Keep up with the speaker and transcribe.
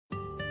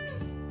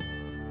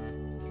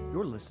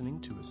You're listening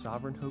to a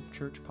Sovereign Hope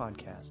Church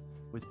podcast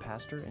with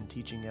pastor and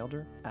teaching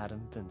elder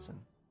Adam Vinson.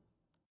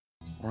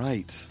 All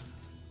right.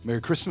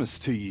 Merry Christmas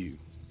to you.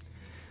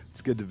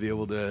 It's good to be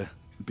able to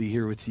be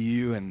here with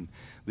you, and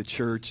the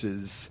church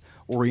is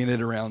oriented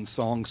around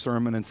song,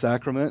 sermon, and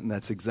sacrament, and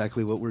that's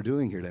exactly what we're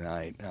doing here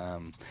tonight,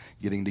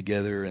 getting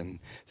together and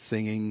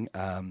singing.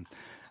 I'm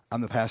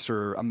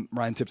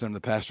Ryan Tipton. I'm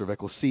the pastor of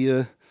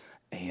Ecclesia,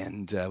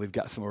 and we've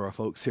got some of our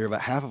folks here.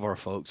 About half of our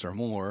folks or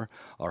more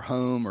are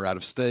home or out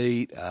of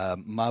state.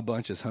 My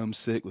bunch is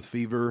homesick with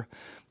fever,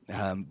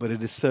 but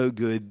it is so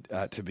good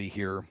to be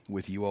here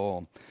with you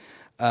all.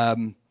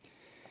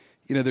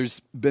 There's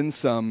been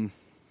some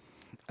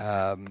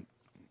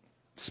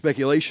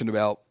speculation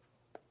about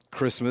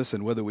Christmas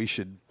and whether we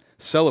should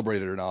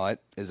celebrate it or not.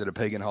 Is it a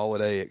pagan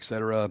holiday,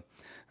 etc.?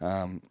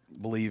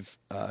 Believe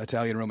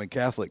Italian Roman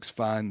Catholics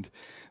find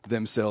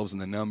themselves in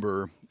the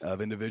number of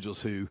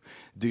individuals who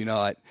do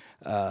not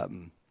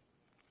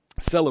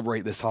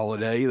celebrate this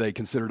holiday. They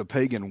consider it a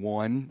pagan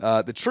one.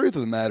 The truth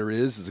of the matter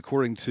is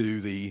according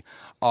to the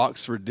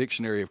Oxford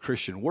Dictionary of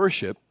Christian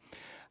Worship,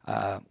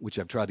 which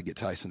I've tried to get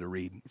Tyson to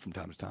read from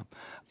time to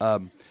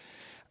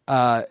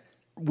time,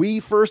 we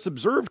first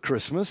observed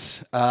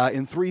Christmas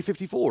in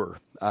 354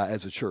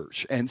 as a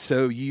church. And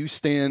so you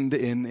stand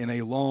in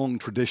a long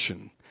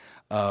tradition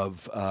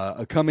of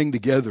a coming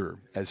together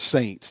as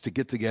saints to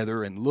get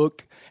together and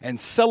look and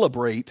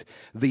celebrate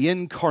the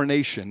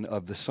incarnation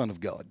of the Son of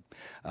God.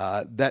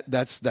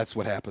 That's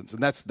what happens,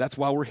 and that's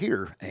why we're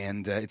here.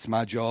 And it's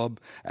my job,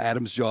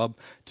 Adam's job,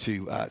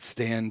 to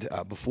stand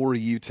before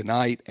you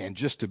tonight and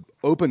just to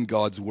open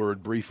God's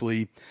Word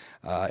briefly.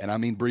 And I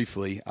mean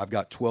briefly. I've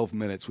got 12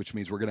 minutes, which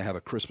means we're going to have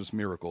a Christmas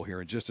miracle here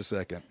in just a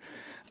second.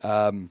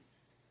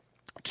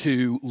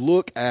 To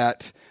look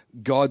at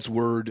God's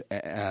Word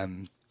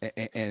and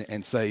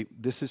say,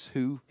 this is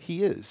who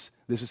He is.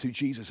 This is who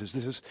Jesus is.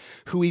 This is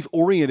who we've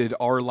oriented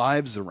our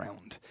lives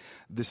around.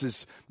 This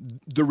is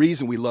the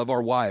reason we love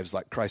our wives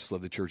like Christ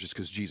loved the church, is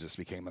because Jesus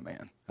became a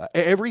man.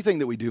 Everything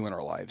that we do in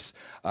our lives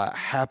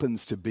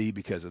happens to be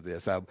because of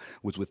this. I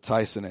was with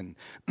Tyson and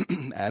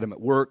Adam at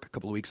work a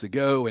couple of weeks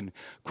ago and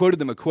quoted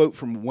them a quote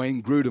from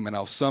Wayne Grudem, and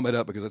I'll sum it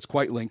up because it's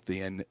quite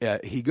lengthy. And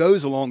he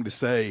goes along to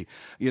say,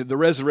 the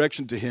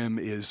resurrection to him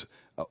is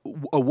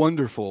a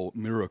wonderful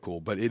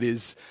miracle, but it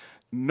is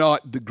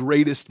not the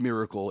greatest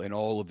miracle in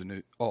all of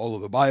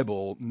the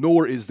Bible,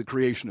 nor is the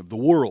creation of the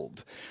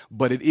world,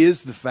 but it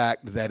is the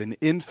fact that an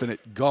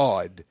infinite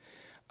God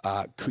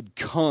could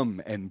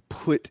come and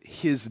put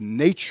His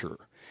nature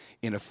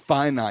in a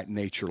finite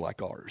nature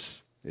like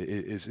ours,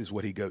 is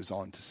what he goes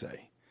on to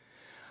say.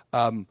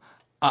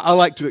 I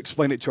like to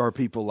explain it to our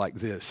people like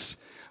this.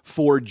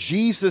 For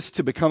Jesus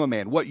to become a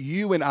man, what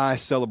you and I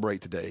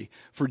celebrate today,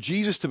 for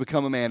Jesus to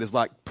become a man is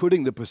like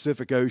putting the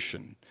Pacific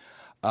Ocean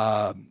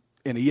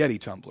in a Yeti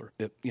tumbler,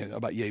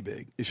 about yay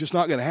big. It's just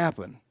not going to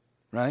happen,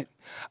 right?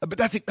 But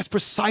that's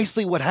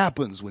precisely what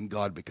happens when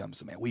God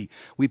becomes a man.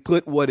 We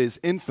put what is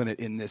infinite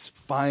in this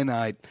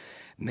finite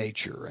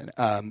nature.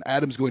 And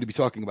Adam's going to be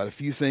talking about a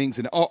few things.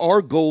 And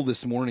our goal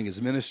this morning as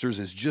ministers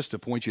is just to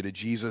point you to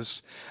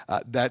Jesus.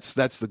 That's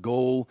the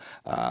goal.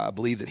 I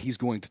believe that he's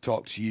going to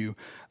talk to you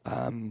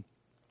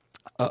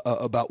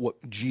about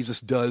what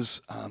Jesus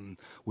does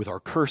with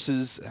our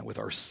curses and with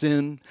our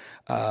sin,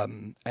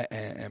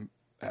 and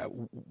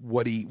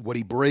what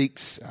he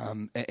breaks.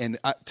 Tonight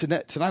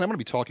I'm going to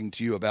be talking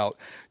to you about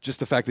just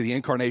the fact that the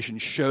incarnation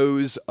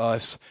shows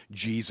us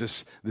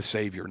Jesus the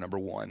Savior, number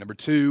one. Number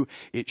two,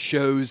 it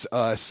shows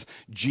us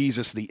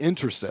Jesus the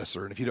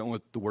intercessor. And if you don't know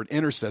what the word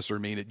intercessor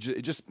means,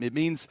 it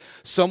means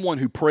someone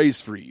who prays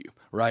for you,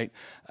 right?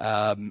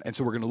 And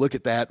so we're going to look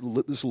at that.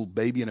 This little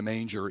baby in a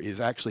manger is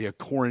actually a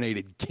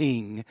coronated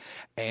king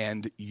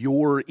and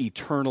your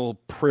eternal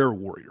prayer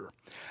warrior.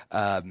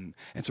 And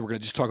so we're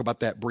going to just talk about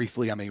that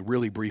briefly,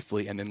 really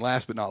briefly. And then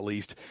last but not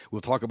least,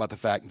 we'll talk about the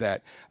fact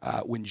that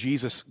when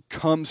Jesus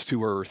comes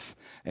to earth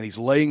and he's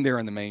laying there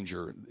in the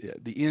manger,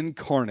 the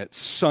incarnate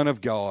Son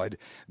of God,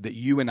 that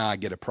you and I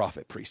get a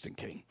prophet, priest, and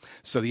king.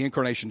 So the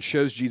incarnation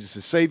shows Jesus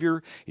as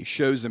Savior, he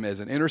shows him as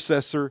an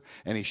intercessor,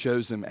 and he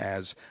shows him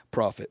as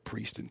prophet,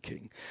 priest, and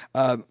king.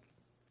 I'm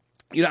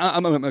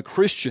a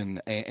Christian,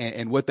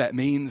 and what that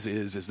means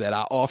is that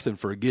I often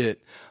forget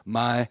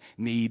my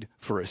need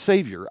for a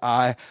Savior.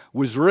 I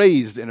was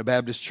raised in a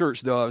Baptist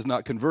church, though I was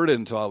not converted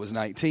until I was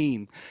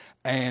 19,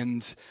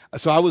 and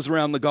so I was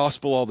around the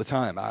gospel all the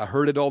time. I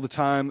heard it all the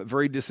time,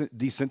 very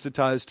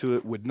desensitized to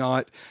it, would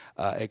not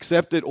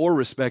accept it or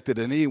respect it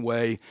in any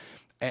way.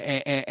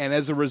 And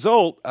as a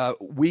result,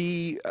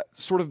 we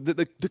sort of,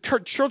 the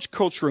church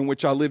culture in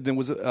which I lived in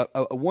was a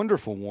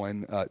wonderful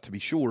one, to be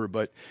sure,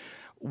 but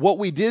what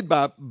we did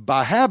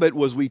by habit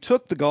was we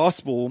took the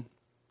gospel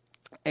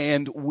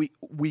and we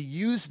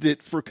used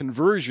it for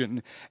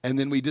conversion, and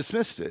then we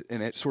dismissed it,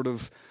 and it sort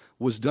of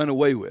was done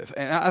away with.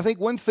 And I think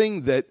one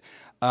thing that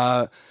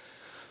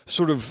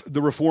sort of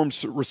the Reformed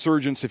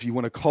resurgence, if you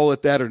want to call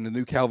it that, or the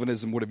New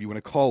Calvinism, whatever you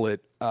want to call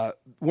it,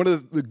 one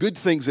of the good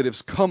things that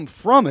has come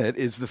from it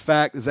is the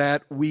fact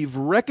that we've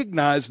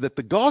recognized that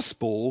the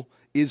gospel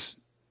is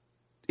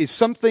is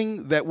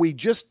something that we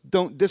just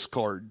don't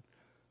discard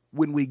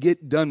when we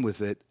get done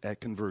with it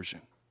at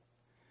conversion.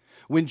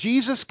 When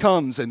Jesus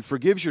comes and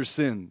forgives your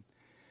sin,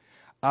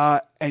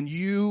 and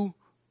you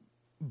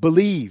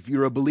believe,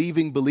 you're a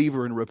believing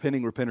believer and a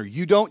repenting repenter,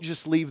 you don't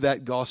just leave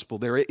that gospel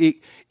there.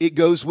 It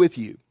goes with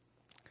you.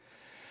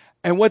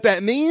 And what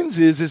that means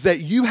is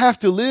that you have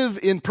to live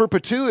in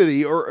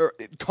perpetuity or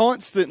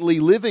constantly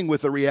living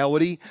with the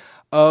reality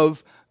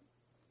of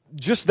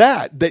just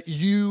that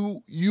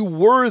you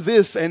were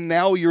this and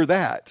now you're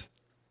that.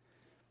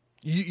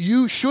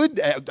 You should,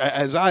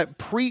 as I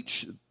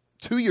preach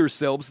to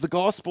yourselves, the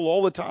gospel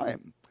all the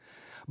time.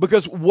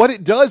 Because what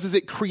it does is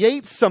it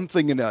creates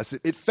something in us.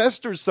 It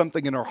festers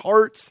something in our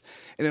hearts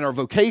and in our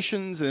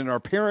vocations and in our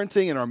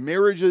parenting and our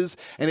marriages.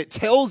 And it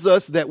tells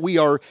us that we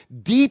have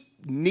deep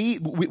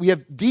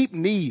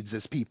needs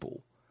as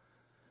people.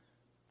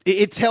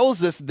 It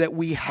tells us that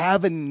we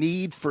have a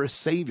need for a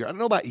Savior. I don't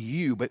know about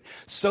you, but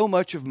so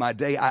much of my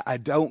day, I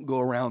don't go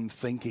around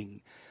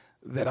thinking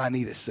that I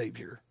need a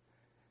Savior.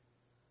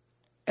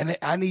 And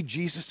I need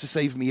Jesus to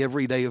save me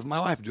every day of my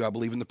life. Do I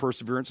believe in the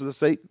perseverance of the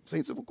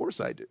saints? Of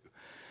course I do.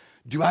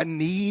 Do I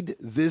need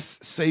this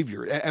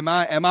Savior? Am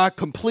I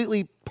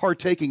completely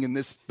partaking in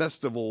this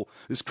festival,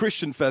 this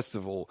Christian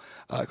festival,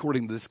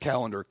 according to this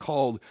calendar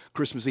called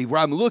Christmas Eve,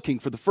 where I'm looking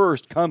for the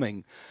first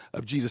coming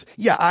of Jesus?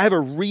 Yeah, I have a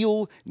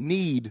real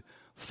need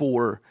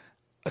for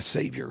a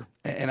Savior.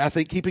 And I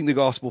think keeping the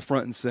gospel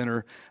front and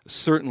center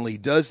certainly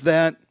does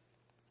that.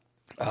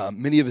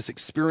 Many of us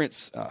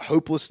experience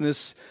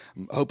hopelessness.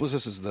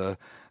 Hopelessness is the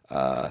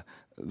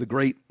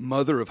great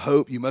mother of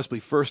hope. You must be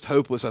first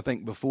hopeless, I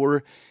think,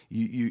 before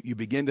you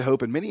begin to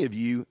hope. And many of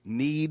you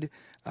need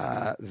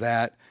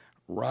that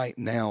right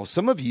now.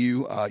 Some of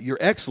you, you're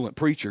excellent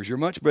preachers. You're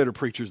much better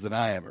preachers than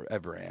I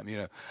ever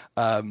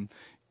am.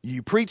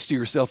 You preach to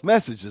yourself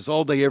messages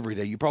all day, every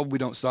day. You probably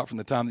don't stop from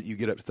the time that you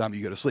get up to the time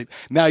you go to sleep.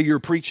 Now, your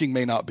preaching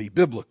may not be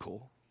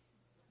biblical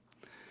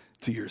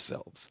to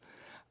yourselves.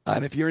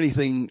 And if you're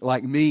anything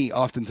like me,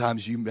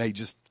 oftentimes you may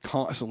just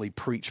constantly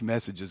preach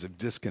messages of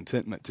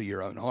discontentment to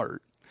your own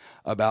heart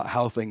about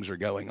how things are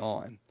going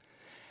on.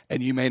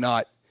 And you may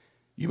not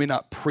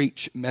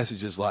preach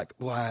messages like,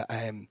 well,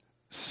 I am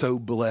so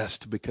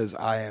blessed because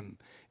I am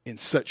in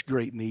such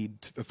great need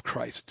of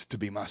Christ to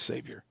be my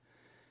Savior.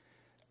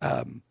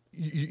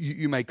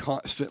 You may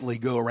constantly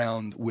go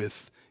around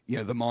with,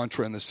 the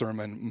mantra in the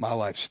sermon, my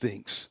life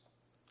stinks.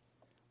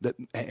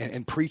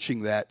 And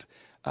preaching that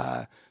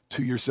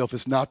to yourself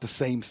is not the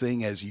same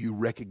thing as you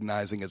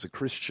recognizing as a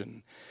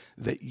Christian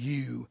that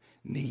you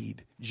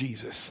need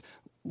Jesus.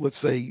 Let's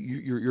say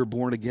you're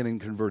born again and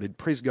converted.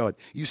 Praise God.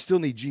 You still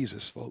need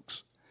Jesus,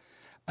 folks.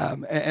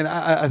 And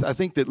I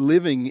think that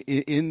living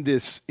in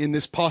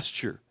this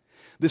posture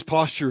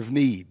of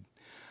need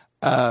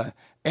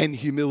and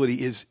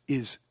humility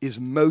is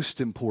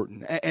most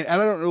important. And I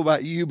don't know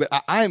about you, but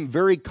I am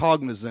very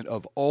cognizant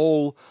of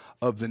all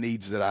of the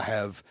needs that I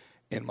have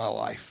in my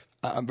life.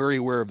 I'm very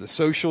aware of the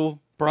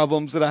social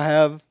problems that I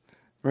have,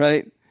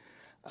 right?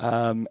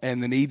 And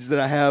the needs that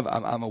I have.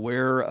 I'm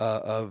aware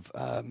of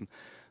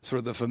sort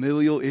of the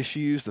familial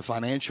issues, the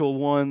financial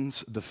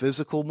ones, the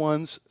physical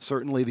ones.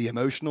 Certainly the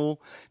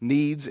emotional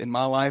needs in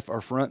my life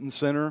are front and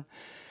center.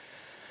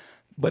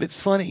 But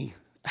it's funny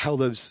how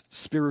those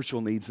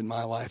spiritual needs in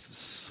my life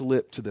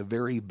slip to the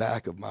very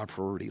back of my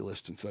priority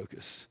list and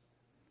focus.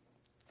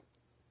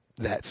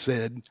 That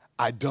said,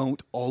 I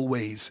don't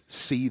always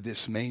see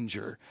this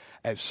manger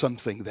as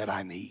something that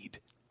I need.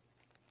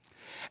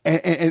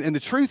 And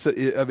the truth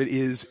of it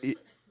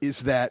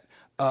is that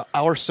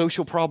our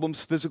social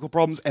problems, physical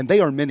problems, and they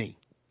are many,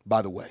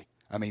 by the way.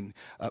 I mean,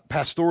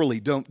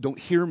 pastorally, don't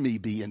hear me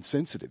be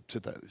insensitive to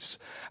those.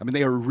 I mean,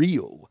 they are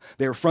real.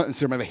 They are front and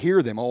center. I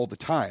hear them all the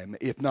time,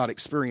 if not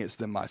experience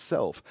them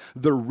myself.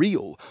 They're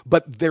real,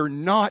 but they're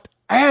not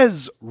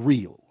as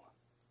real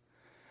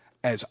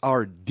as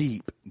our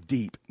deep,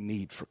 deep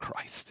need for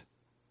Christ.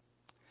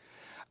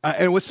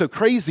 And what's so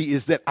crazy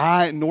is that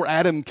I nor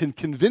Adam can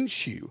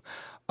convince you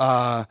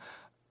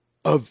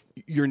of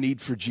your need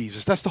for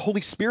Jesus. That's the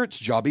Holy Spirit's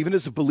job, even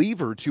as a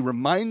believer, to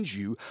remind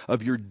you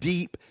of your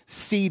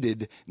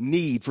deep-seated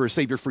need for a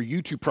Savior, for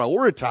you to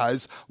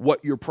prioritize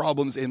what your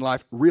problems in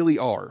life really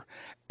are.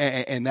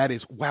 And that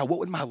is, wow, what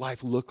would my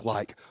life look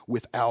like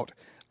without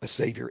a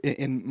Savior?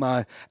 In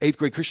my 8th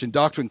grade Christian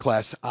doctrine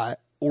class, I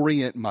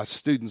orient my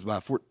students, my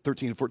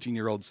 13 and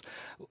 14-year-olds,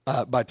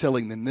 by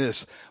telling them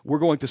this. We're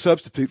going to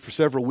substitute for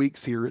several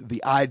weeks here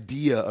the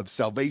idea of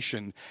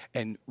salvation,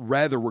 and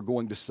rather we're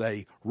going to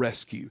say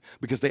rescue,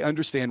 because they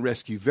understand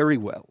rescue very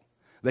well.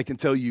 They can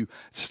tell you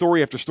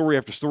story after story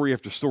after story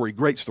after story,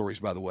 great stories,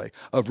 by the way,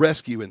 of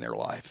rescue in their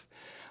life.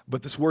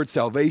 But this word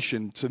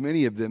salvation, to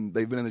many of them,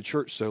 they've been in the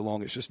church so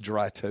long, it's just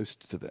dry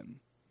toast to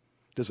them.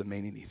 Doesn't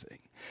mean anything.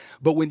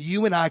 But when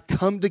you and I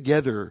come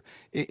together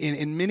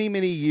in many,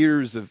 many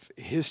years of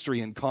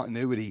history and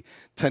continuity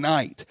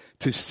tonight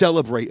to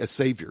celebrate a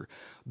Savior,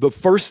 the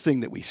first thing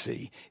that we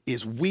see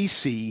is we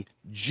see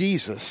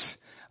Jesus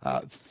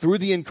through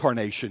the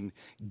incarnation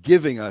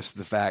giving us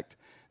the fact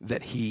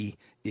that he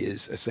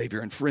is a Savior.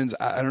 And friends,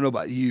 I don't know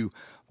about you,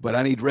 but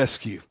I need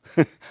rescue.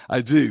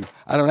 I do.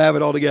 I don't have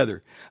it all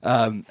together.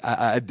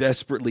 I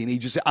desperately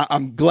need Jesus.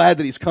 I'm glad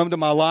that he's come to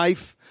my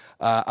life.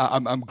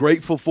 I'm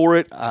grateful for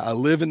it. I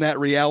live in that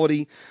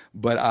reality,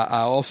 but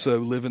I also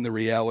live in the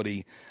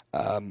reality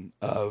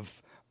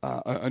of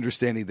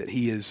understanding that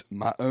he is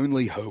my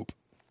only hope.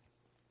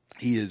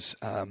 He is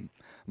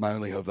my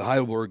only hope. The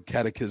Heidelberg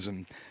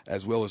Catechism,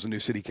 as well as the New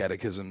City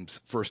Catechism's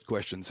first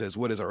question says,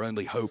 what is our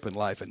only hope in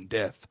life and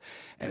death?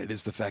 And it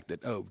is the fact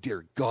that, oh,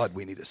 dear God,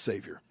 we need a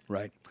Savior,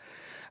 right?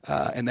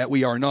 And that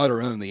we are not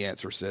our own, the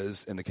answer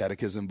says in the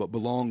Catechism, but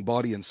belong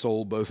body and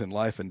soul, both in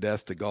life and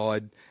death, to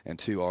God and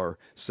to our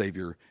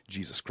Savior,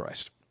 Jesus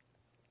Christ.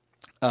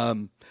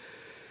 The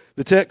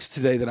text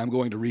today that I'm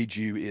going to read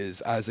you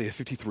is Isaiah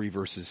 53,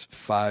 verses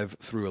 5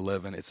 through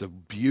 11. It's a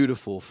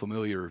beautiful,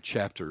 familiar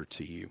chapter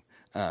to you.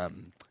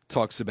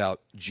 Talks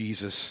about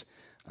Jesus.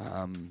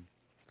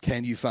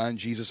 Can you find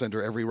Jesus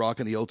under every rock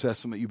in the Old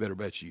Testament? You better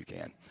bet you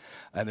can.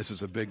 And this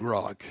is a big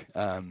rock.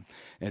 And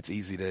it's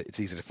easy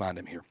to find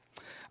him here.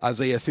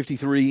 Isaiah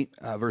 53,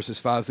 verses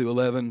 5 through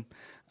 11.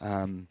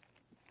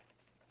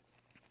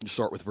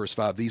 Start with verse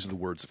 5. These are the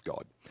words of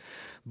God.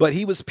 But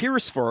he was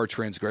pierced for our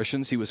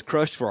transgressions. He was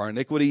crushed for our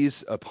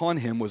iniquities. Upon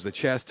him was the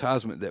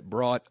chastisement that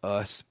brought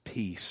us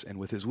peace. And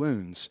with his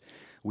wounds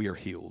we are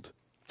healed.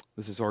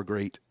 This is our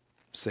great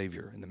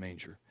Savior in the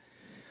manger.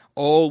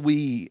 All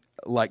we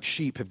like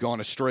sheep have gone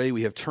astray.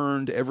 We have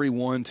turned every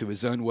one to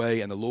his own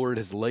way, and the Lord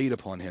has laid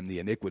upon him the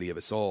iniquity of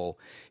us all.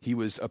 He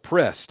was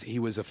oppressed, he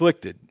was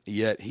afflicted,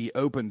 yet he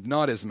opened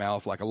not his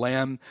mouth. Like a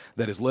lamb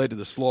that is led to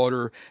the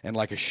slaughter, and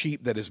like a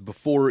sheep that is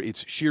before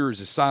its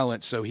shearers is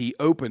silent, so he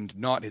opened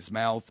not his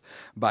mouth.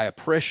 By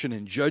oppression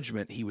and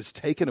judgment he was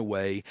taken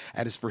away.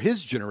 And as for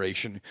his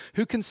generation,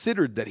 who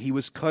considered that he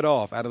was cut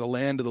off out of the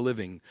land of the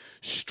living,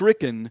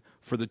 stricken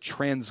for the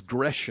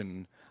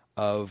transgression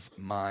of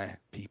my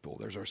people.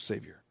 There's our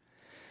Savior.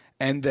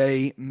 And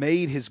they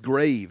made his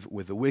grave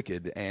with the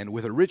wicked and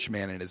with a rich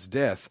man in his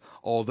death,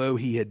 although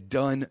he had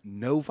done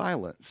no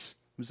violence.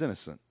 He was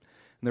innocent,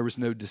 and there was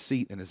no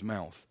deceit in his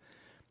mouth.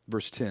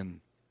 Verse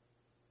 10,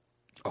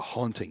 a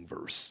haunting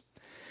verse.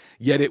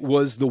 Yet it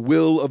was the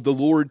will of the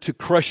Lord to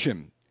crush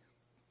him.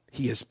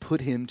 He has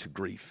put him to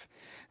grief.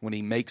 When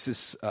he makes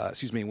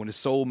when his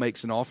soul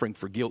makes an offering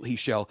for guilt, he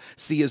shall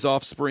see his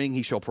offspring,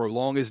 he shall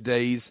prolong his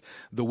days.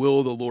 The will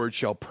of the Lord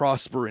shall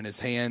prosper in his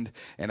hand,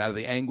 and out of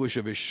the anguish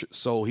of his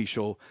soul he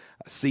shall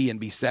see and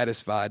be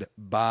satisfied.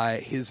 By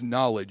his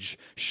knowledge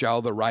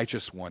shall the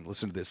righteous one,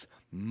 listen to this,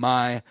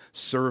 my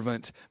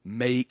servant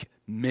make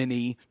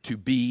many to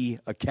be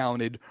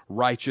accounted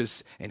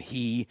righteous, and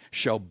he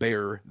shall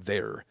bear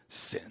their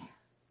sin.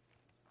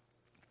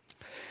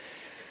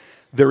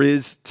 There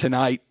is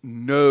tonight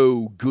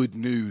no good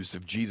news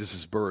of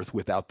Jesus' birth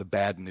without the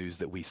bad news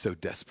that we so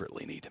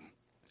desperately need him.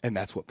 And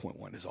that's what point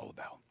one is all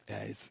about,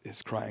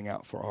 is crying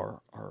out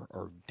for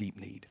our deep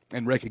need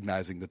and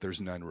recognizing that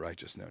there's none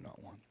righteous, no,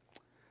 not one.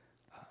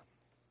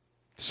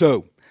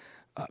 So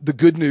the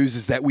good news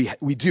is that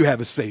we do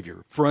have a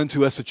Savior. For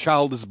unto us a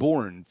child is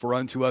born, for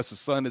unto us a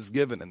son is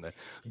given, and the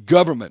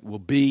government will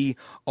be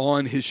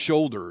on his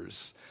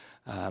shoulders.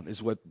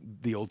 Is what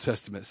the Old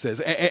Testament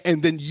says.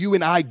 And then you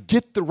and I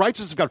get the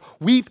righteousness of God.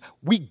 We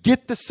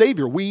get the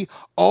Savior. We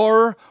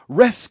are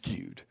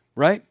rescued,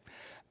 right?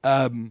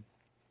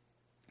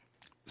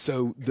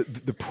 So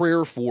the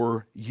prayer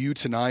for you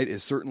tonight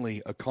is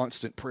certainly a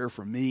constant prayer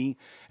for me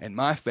and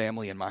my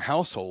family and my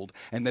household,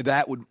 and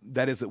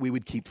that is that we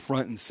would keep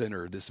front and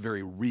center this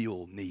very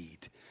real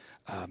need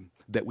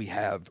that we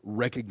have,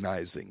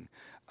 recognizing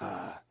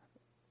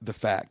the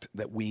fact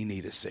that we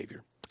need a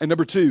Savior. And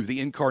number two,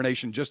 the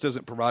incarnation just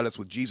doesn't provide us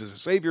with Jesus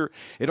as Savior.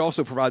 It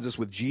also provides us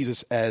with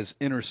Jesus as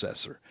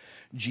intercessor.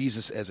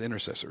 Jesus as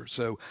intercessor.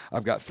 So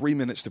I've got 3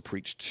 minutes to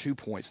preach 2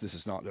 points. This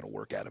is not going to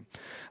work, Adam.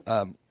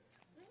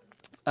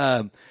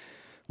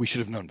 We should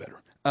have known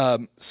better.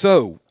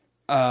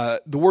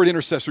 The word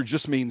intercessor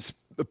just means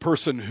the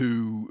person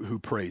who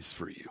prays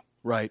for you.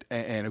 Right,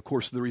 and of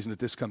course the reason that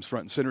this comes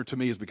front and center to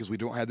me is because we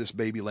don't have this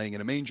baby laying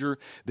in a manger.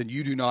 Then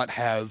you do not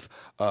have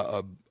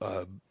a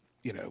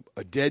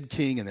dead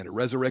king, and then a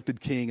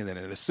resurrected king, and then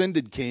an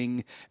ascended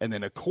king, and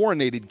then a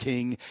coronated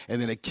king, and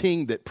then a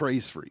king that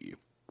prays for you.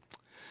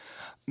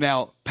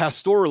 Now,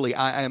 pastorally,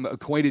 I am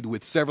acquainted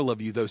with several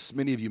of you, though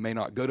many of you may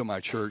not go to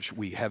my church.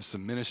 We have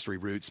some ministry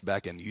roots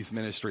back in youth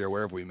ministry or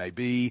wherever we may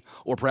be,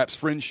 or perhaps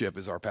friendship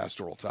is our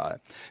pastoral tie.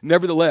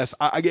 Nevertheless,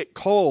 I get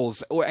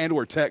calls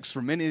or texts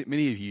from many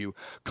of you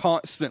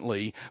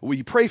constantly. Will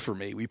you pray for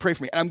me? Will you pray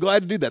for me? And I'm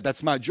glad to do that.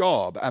 That's my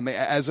job. I mean,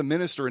 as a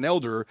minister and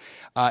elder,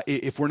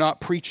 if we're not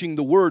preaching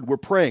the word, we're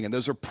praying. And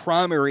those are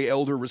primary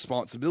elder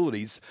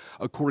responsibilities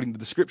according to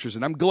the scriptures.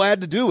 And I'm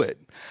glad to do it.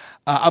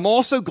 I'm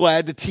also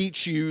glad to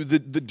teach you the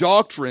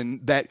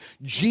doctrine that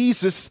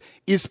Jesus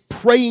is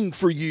praying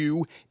for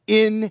you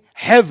in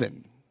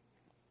heaven.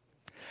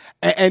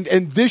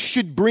 And this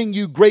should bring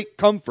you great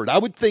comfort. I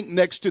would think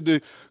next to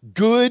the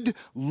good,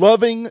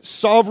 loving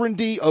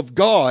sovereignty of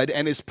God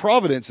and his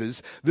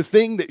providences, the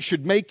thing that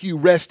should make you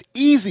rest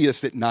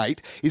easiest at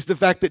night is the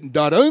fact that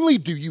not only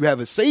do you have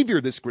a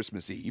Savior this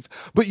Christmas Eve,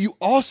 but you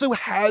also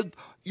have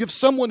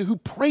someone who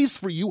prays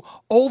for you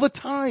all the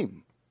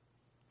time.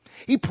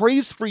 He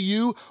prays for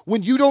you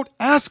when you don't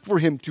ask for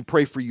him to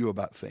pray for you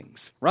about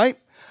things, right?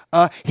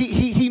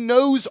 He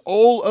knows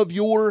all of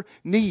your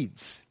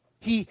needs.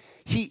 He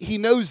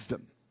knows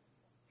them.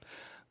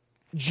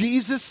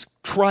 Jesus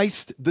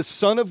Christ, the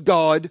Son of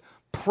God,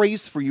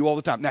 prays for you all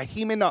the time. Now,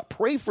 he may not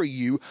pray for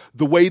you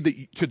the way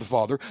that to the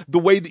Father, the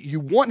way that you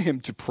want him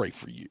to pray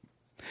for you.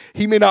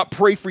 He may not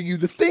pray for you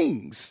the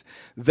things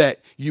that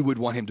you would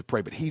want him to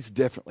pray, but he's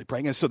definitely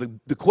praying. And so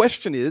the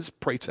question is,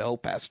 pray tell,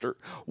 Pastor,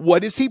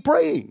 what is he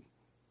praying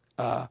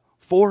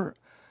for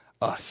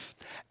us?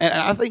 And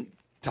I think,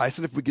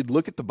 Tyson, if we could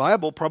look at the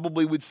Bible,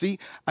 probably would see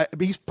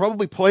he's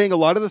probably praying a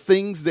lot of the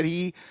things that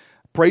he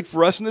prayed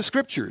for us in the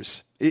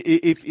Scriptures.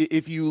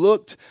 If you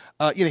looked,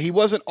 he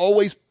wasn't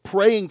always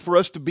praying for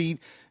us to be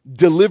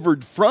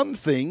delivered from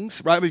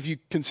things, right? If you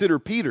consider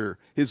Peter,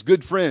 his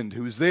good friend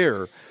who was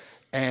there,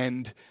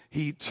 and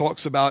he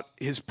talks about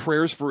his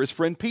prayers for his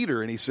friend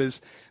Peter, and he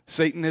says,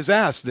 Satan has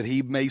asked that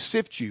he may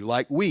sift you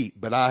like wheat,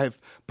 but I have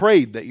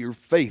prayed that your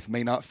faith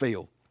may not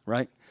fail,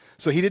 right?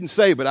 So he didn't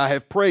say, but I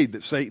have prayed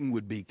that Satan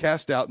would be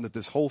cast out and that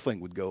this whole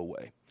thing would go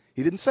away.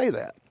 He didn't say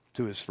that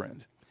to his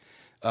friend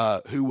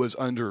who was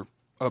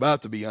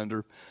about to be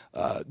under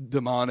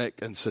demonic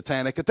and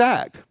satanic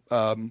attack.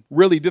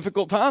 Really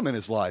difficult time in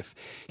his life.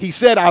 He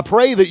said, I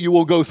pray that you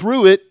will go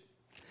through it,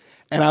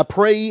 and I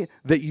pray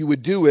that you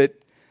would do it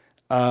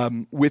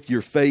with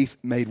your faith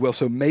made well.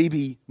 So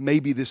maybe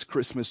this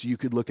Christmas you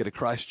could look at a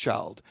Christ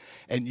child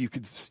and you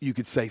could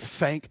say,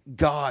 thank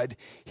God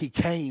he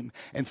came,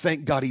 and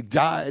thank God he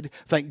died.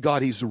 Thank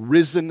God he's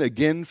risen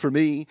again for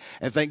me,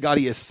 and thank God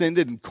he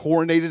ascended and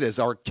coronated as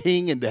our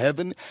King into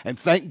heaven, and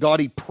thank God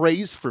he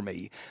prays for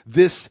me.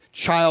 This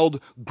child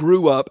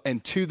grew up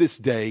and to this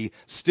day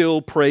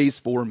still prays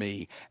for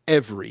me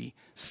every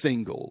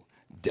single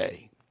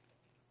day.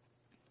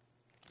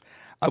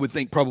 I would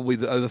think probably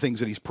the other things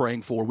that he's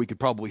praying for we could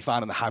probably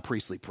find in the high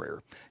priestly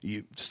prayer.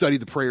 You study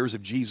the prayers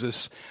of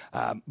Jesus.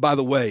 By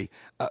the way,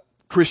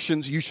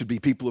 Christians, you should be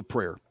people of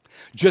prayer.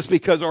 Just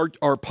because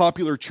our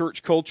popular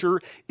church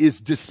culture is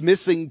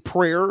dismissing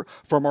prayer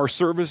from our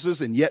services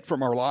and yet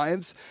from our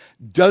lives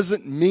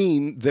doesn't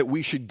mean that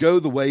we should go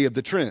the way of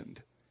the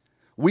trend.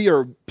 We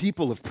are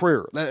people of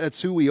prayer.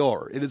 That's who we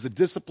are. It is a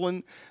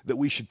discipline that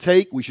we should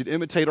take. We should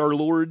imitate our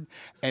Lord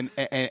and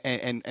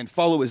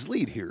follow his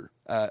lead here,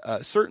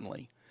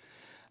 certainly.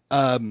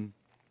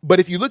 But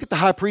if you look at the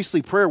high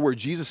priestly prayer where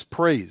Jesus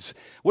prays,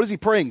 what is he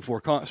praying for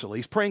constantly?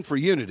 He's praying for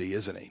unity,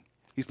 isn't he?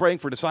 He's praying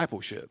for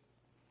discipleship.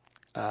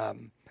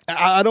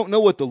 I don't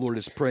know what the Lord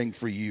is praying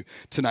for you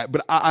tonight,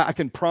 but I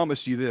can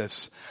promise you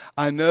this.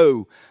 I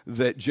know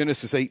that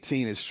Genesis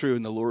 18 is true,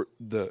 and the Lord,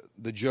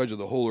 the judge of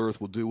the whole earth,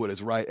 will do what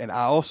is right. And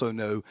I also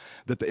know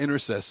that the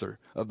intercessor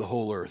of the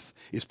whole earth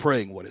is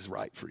praying what is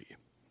right for you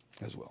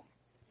as well.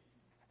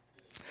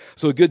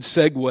 So a good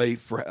segue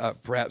for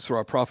perhaps for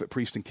our prophet,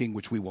 priest, and king,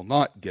 which we will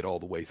not get all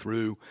the way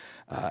through,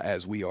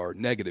 as we are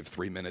negative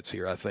 3 minutes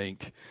here, I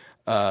think,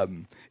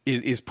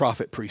 is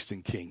prophet, priest,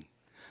 and king.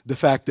 The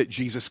fact that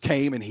Jesus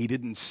came and he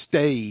didn't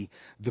stay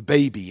the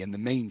baby in the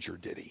manger,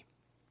 did he?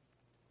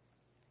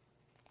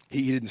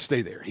 He didn't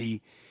stay there.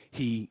 He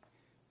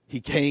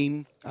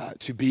came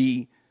to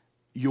be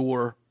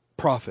your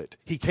prophet.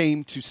 He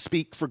came to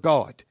speak for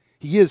God.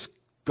 He is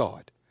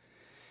God.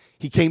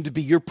 He came to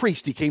be your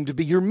priest. He came to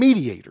be your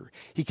mediator.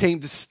 He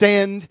came to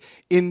stand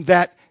in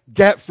that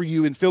gap for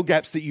you and fill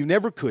gaps that you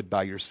never could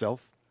by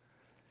yourself.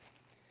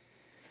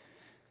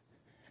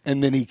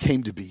 And then he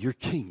came to be your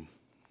king.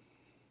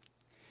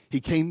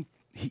 He came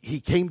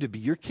to be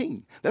your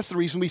king. That's the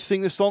reason we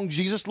sing the song,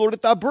 Jesus, Lord,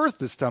 at thy birth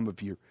this time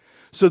of year.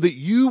 So that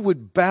you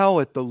would bow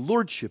at the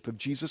lordship of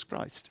Jesus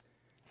Christ.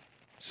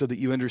 So that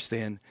you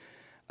understand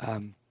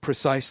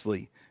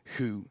precisely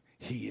who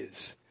he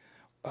is.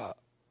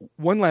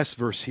 One last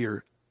verse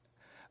here.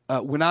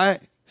 When I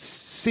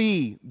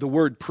see the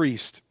word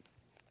priest,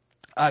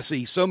 I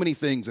see so many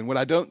things. And what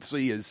I don't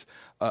see is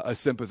a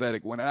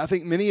sympathetic one. And I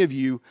think many of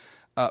you,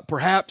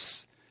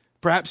 perhaps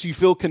you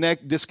feel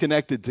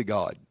disconnected to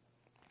God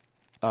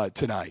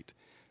tonight.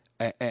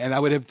 And I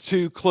would have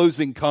two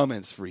closing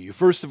comments for you.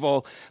 First of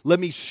all, let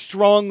me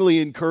strongly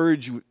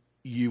encourage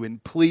you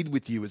and plead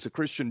with you as a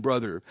Christian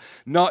brother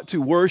not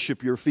to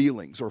worship your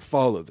feelings or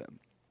follow them.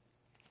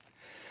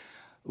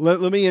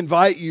 Let me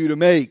invite you to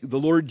make the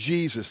Lord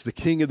Jesus the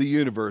King of the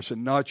universe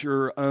and not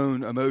your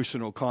own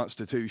emotional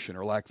constitution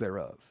or lack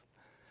thereof.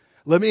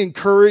 Let me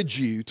encourage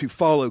you to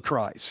follow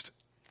Christ.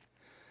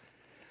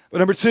 But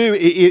number two,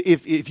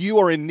 if you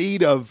are in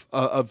need of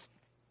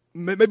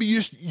maybe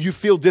you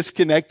feel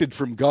disconnected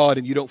from God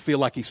and you don't feel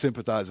like he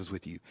sympathizes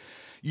with you.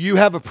 You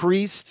have a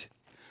priest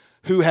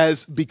who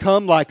has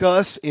become like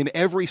us in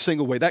every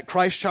single way. That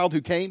Christ child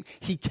who came,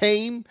 he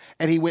came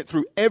and he went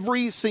through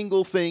every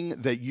single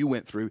thing that you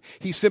went through.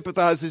 He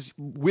sympathizes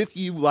with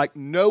you like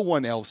no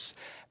one else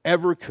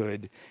ever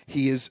could.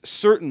 He is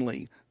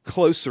certainly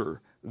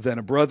closer than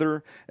a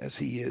brother, as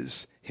he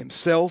is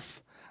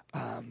himself,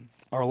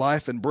 our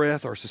life and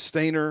breath, our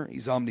sustainer.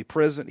 He's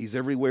omnipresent. He's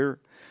everywhere.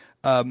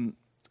 Some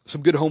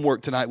good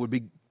homework tonight would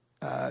be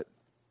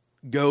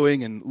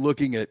going and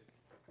looking at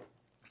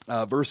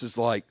verses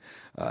like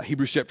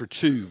Hebrews chapter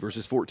 2,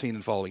 verses 14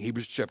 and following,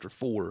 Hebrews chapter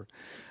 4.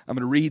 I'm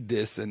going to read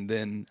this and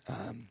then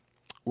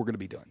we're going to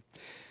be done.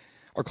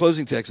 Our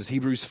closing text is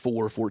Hebrews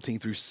 4, 14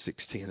 through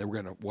 16. Then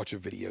we're going to watch a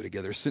video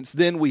together. Since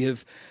then we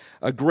have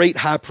a great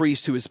high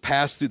priest who has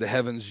passed through the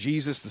heavens,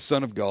 Jesus, the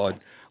Son of God.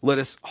 Let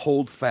us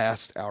hold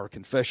fast our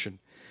confession.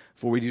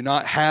 For we do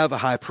not have a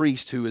high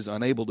priest who is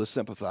unable to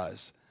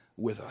sympathize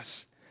with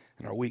us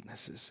and our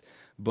weaknesses,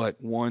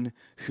 but one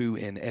who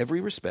in every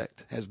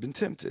respect has been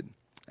tempted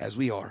as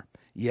we are,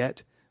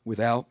 yet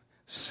without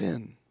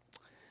sin.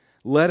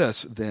 Let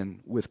us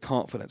then with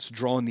confidence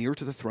draw near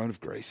to the throne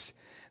of grace,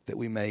 that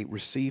we may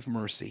receive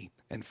mercy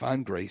and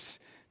find grace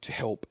to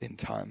help in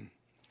time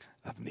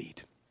of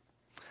need.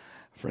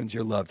 Friends,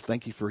 you're loved.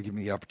 Thank you for giving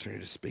me the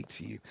opportunity to speak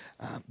to you.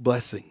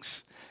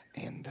 Blessings.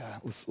 And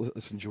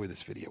let's enjoy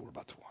this video we're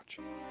about to watch.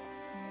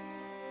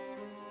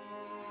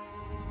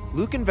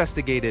 Luke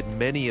investigated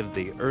many of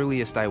the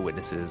earliest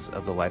eyewitnesses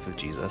of the life of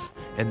Jesus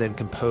and then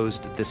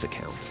composed this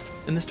account.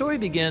 And the story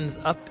begins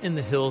up in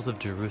the hills of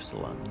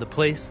Jerusalem, the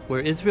place where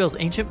Israel's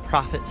ancient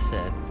prophets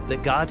said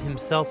that God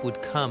himself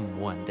would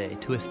come one day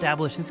to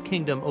establish his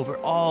kingdom over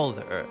all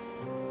the earth.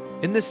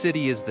 In the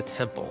city is the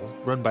temple,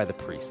 run by the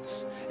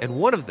priests, and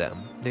one of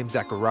them, named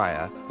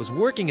Zechariah, was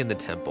working in the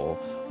temple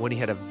when he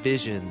had a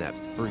vision that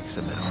freaks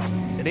him out.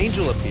 An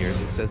angel appears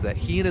and says that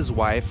he and his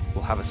wife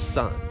will have a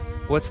son.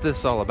 What's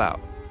this all about?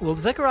 Well,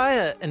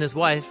 Zechariah and his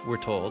wife, we're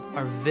told,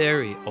 are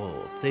very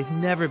old. They've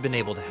never been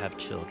able to have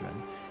children.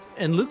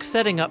 And Luke's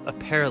setting up a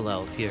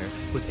parallel here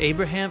with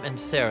Abraham and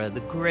Sarah, the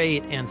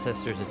great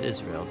ancestors of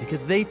Israel,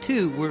 because they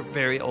too were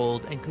very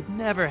old and could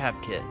never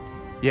have kids.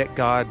 Yet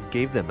God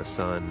gave them a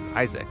son,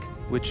 Isaac,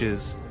 which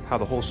is how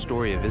the whole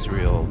story of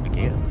Israel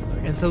began.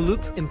 And so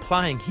Luke's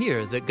implying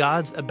here that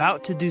God's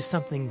about to do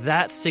something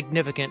that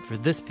significant for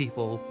this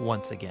people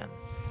once again.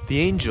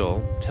 The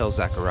angel tells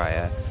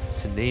Zechariah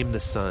to name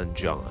the son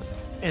John.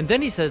 And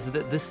then he says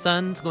that this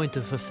son's going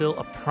to fulfill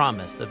a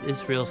promise of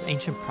Israel's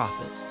ancient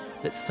prophets,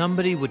 that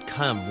somebody would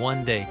come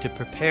one day to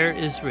prepare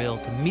Israel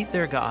to meet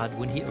their God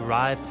when he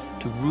arrived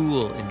to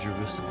rule in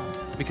Jerusalem.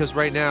 Because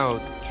right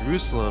now,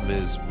 Jerusalem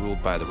is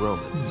ruled by the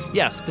Romans.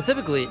 Yeah,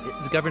 specifically,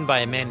 it's governed by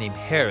a man named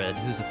Herod,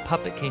 who's a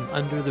puppet king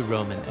under the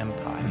Roman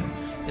Empire.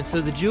 And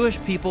so the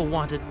Jewish people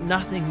wanted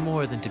nothing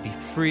more than to be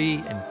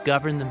free and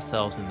govern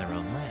themselves in their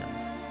own land.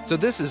 So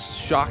this is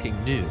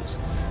shocking news.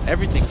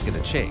 Everything's going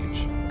to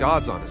change.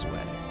 God's on his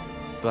way.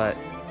 But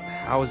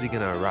how is he going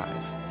to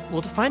arrive?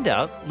 Well, to find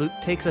out, Luke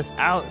takes us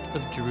out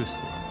of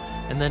Jerusalem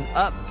and then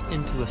up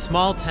into a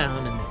small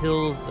town in the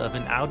hills of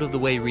an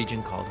out-of-the-way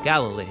region called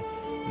Galilee.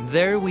 And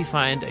there we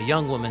find a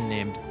young woman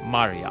named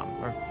Mariam,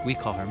 or we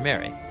call her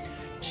Mary.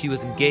 She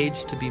was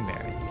engaged to be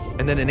married.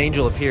 And then an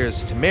angel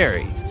appears to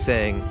Mary,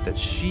 saying that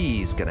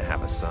she's going to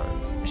have a son.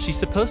 She's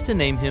supposed to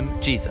name him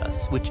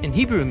Jesus, which in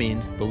Hebrew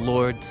means the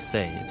Lord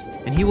saves.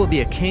 And he will be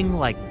a king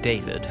like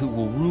David, who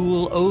will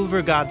rule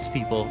over God's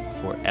people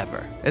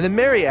forever. And then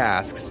Mary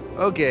asks,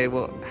 okay,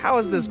 well, how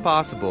is this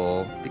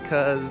possible?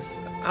 Because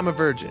I'm a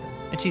virgin.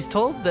 And she's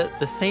told that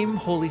the same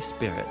Holy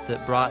Spirit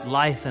that brought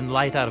life and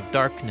light out of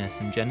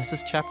darkness in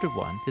Genesis chapter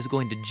 1 is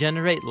going to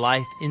generate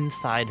life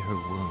inside her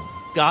womb.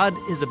 God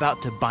is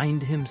about to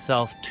bind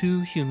himself to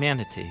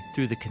humanity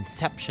through the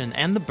conception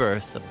and the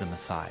birth of the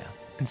Messiah.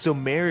 And so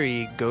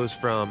Mary goes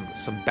from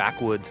some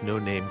backwoods,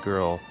 no-name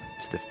girl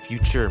to the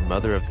future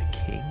mother of the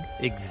king?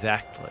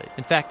 Exactly.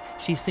 In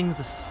fact, she sings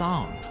a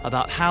song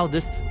about how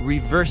this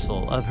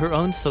reversal of her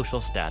own social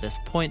status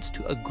points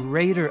to a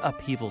greater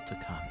upheaval to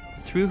come.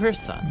 Through her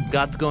son,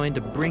 God's going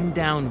to bring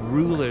down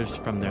rulers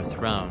from their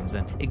thrones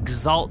and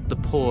exalt the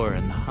poor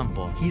and the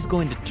humble. He's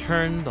going to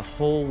turn the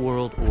whole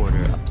world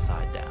order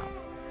upside down.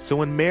 So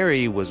when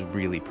Mary was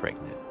really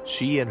pregnant,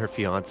 she and her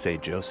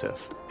fiancé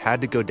Joseph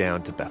had to go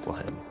down to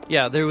Bethlehem.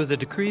 Yeah, there was a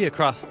decree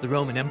across the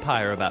Roman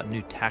Empire about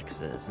new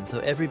taxes, and so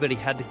everybody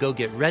had to go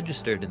get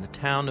registered in the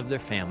town of their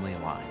family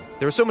line.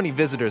 There were so many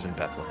visitors in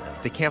Bethlehem,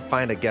 they can't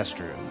find a guest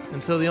room.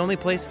 And so the only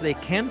place they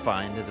can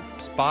find is a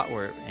spot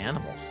where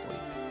animals sleep.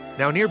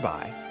 Now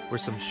nearby were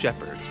some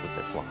shepherds with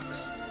their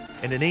flocks,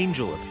 and an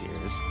angel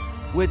appears,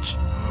 which,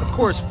 of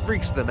course,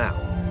 freaks them out.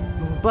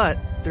 But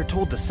they're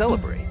told to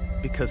celebrate,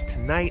 because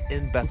tonight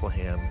in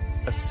Bethlehem,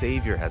 a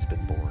Savior has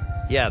been born.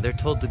 Yeah, they're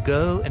told to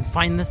go and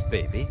find this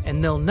baby,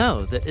 and they'll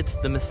know that it's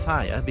the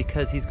Messiah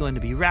because he's going to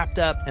be wrapped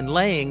up and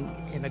laying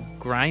in a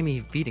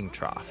grimy feeding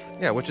trough.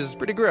 Yeah, which is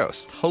pretty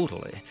gross.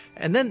 Totally.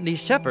 And then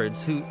these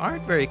shepherds, who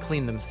aren't very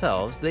clean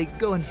themselves, they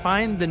go and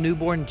find the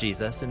newborn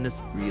Jesus in this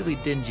really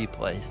dingy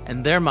place,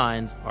 and their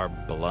minds are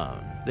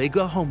blown. They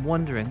go home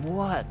wondering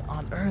what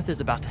on earth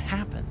is about to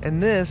happen.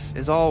 And this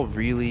is all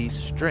really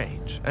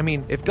strange. I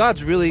mean, if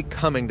God's really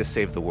coming to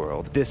save the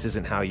world, this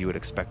isn't how you would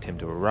expect him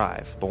to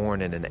arrive.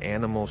 Born in an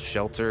animal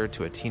shelter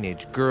to a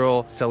teenage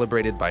girl,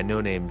 celebrated by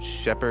no-name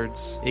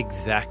shepherds.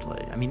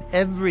 Exactly. I mean,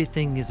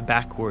 everything is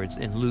backwards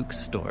in Luke's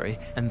story,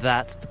 and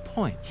that's the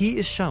point. He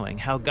is showing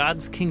how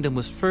God's kingdom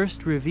was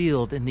first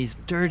revealed in these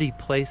dirty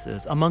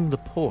places among the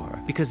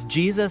poor, because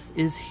Jesus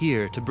is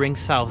here to bring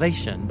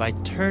salvation by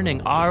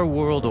turning our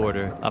world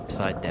order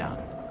upside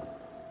down.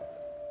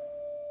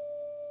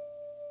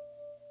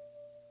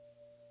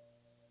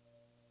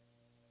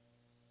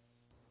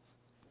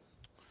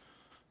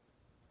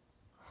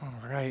 All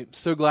right.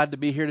 So glad to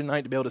be here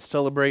tonight to be able to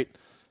celebrate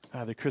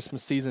the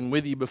Christmas season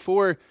with you.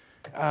 Before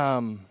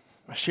I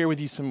share with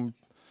you some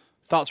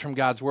thoughts from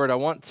God's Word, I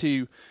want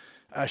to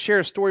share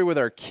a story with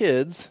our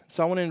kids.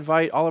 So I want to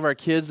invite all of our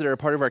kids that are a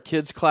part of our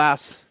kids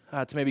class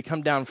to maybe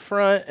come down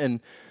front and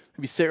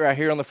maybe sit right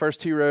here on the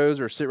first two rows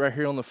or sit right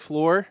here on the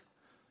floor.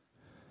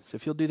 So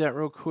if you'll do that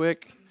real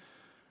quick,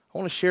 I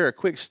want to share a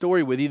quick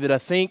story with you that I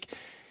think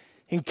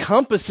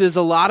encompasses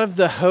a lot of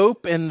the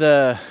hope and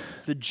the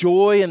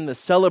joy and the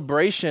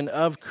celebration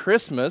of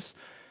Christmas.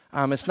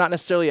 It's not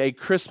necessarily a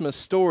Christmas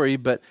story,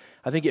 but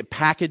I think it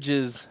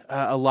packages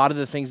a lot of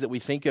the things that we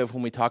think of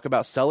when we talk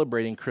about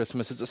celebrating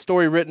Christmas. It's a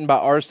story written by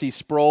R.C.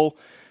 Sproul.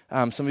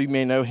 Some of you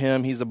may know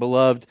him. He's a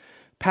beloved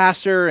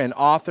pastor and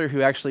author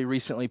who actually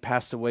recently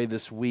passed away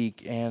this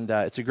week. And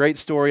it's a great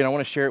story, and I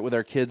want to share it with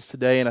our kids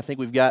today. And I think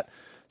we've got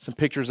some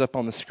pictures up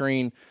on the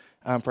screen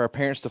for our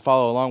parents to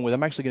follow along with.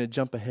 I'm actually going to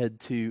jump ahead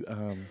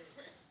to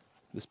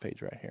this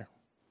page right here,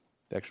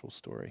 the actual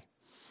story.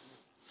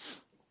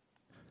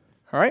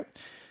 All right.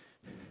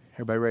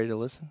 Everybody ready to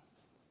listen?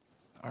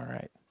 All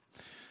right.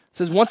 It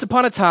says, once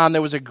upon a time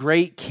there was a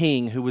great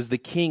king who was the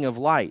king of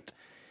light.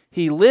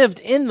 He lived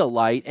in the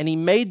light and he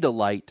made the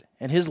light,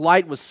 and his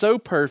light was so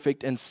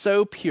perfect and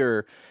so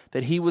pure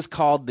that he was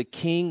called the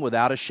king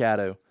without a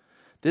shadow.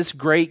 This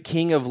great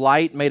king of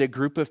light made a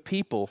group of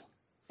people,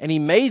 and he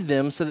made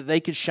them so that they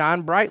could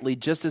shine brightly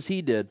just as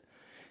he did.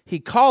 He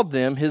called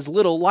them his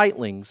little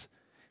lightlings.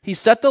 He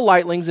set the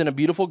lightlings in a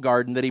beautiful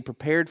garden that he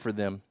prepared for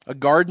them, a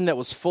garden that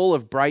was full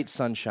of bright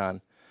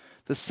sunshine.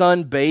 The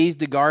sun bathed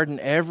the garden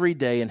every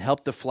day and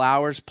helped the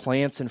flowers,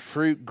 plants, and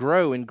fruit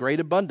grow in great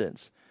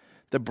abundance.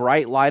 The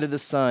bright light of the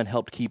sun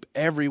helped keep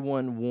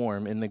everyone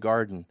warm in the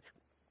garden.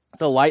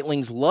 The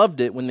lightlings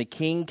loved it when the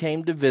king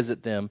came to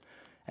visit them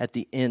at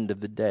the end of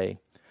the day.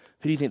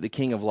 Who do you think the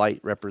king of light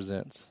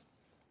represents?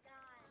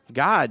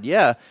 God,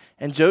 yeah.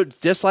 And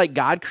just like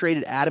God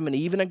created Adam and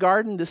Eve in a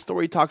garden, this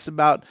story talks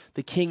about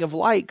the king of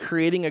light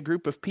creating a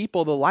group of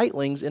people, the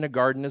lightlings, in a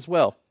garden as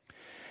well.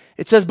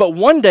 It says, but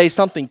one day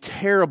something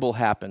terrible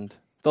happened.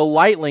 The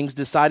lightlings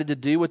decided to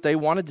do what they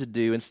wanted to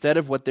do instead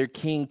of what their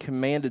king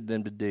commanded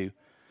them to do.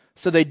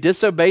 So they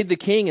disobeyed the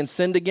king and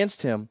sinned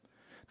against him.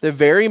 The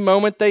very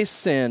moment they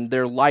sinned,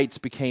 their lights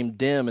became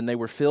dim and they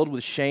were filled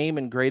with shame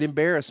and great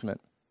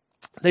embarrassment.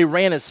 They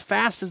ran as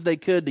fast as they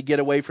could to get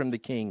away from the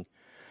king.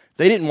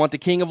 They didn't want the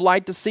king of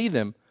light to see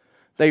them.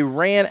 They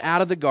ran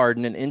out of the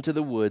garden and into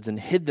the woods and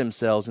hid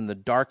themselves in the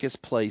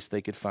darkest place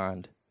they could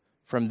find.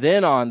 From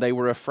then on, they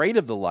were afraid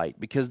of the light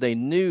because they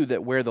knew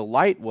that where the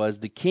light was,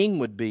 the king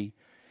would be,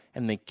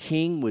 and the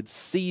king would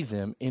see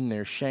them in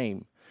their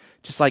shame.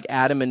 Just like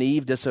Adam and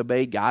Eve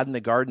disobeyed God in the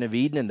Garden of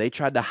Eden and they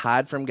tried to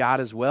hide from God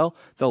as well,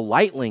 the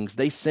lightlings,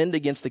 they sinned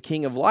against the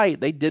king of light.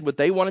 They did what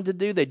they wanted to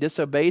do. They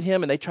disobeyed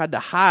him and they tried to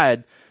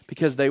hide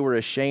because they were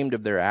ashamed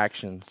of their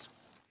actions.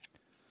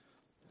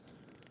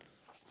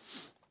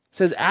 It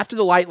says, after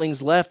the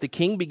lightlings left, the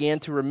king began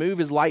to remove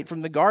his light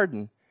from the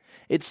garden.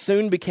 It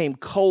soon became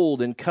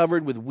cold and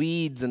covered with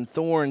weeds and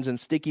thorns and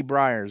sticky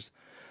briars.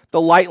 The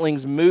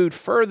lightlings moved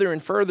further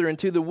and further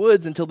into the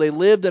woods until they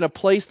lived in a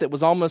place that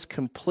was almost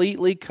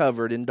completely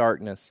covered in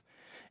darkness.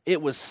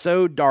 It was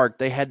so dark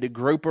they had to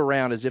grope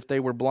around as if they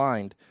were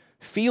blind,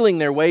 feeling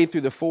their way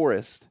through the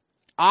forest.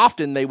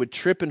 Often they would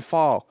trip and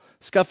fall,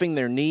 scuffing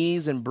their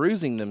knees and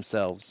bruising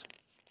themselves.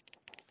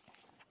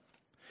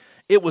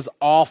 It was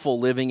awful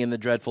living in the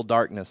dreadful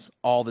darkness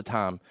all the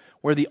time,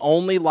 where the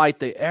only light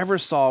they ever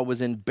saw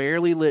was in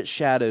barely lit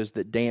shadows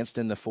that danced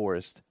in the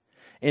forest.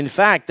 In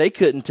fact, they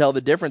couldn't tell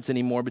the difference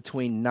anymore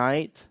between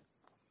night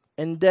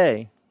and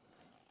day.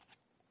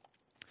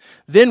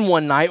 Then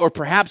one night, or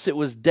perhaps it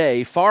was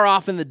day, far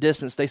off in the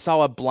distance, they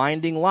saw a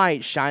blinding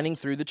light shining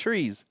through the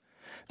trees.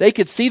 They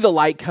could see the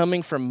light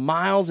coming from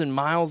miles and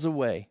miles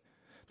away.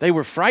 They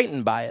were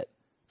frightened by it.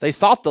 They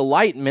thought the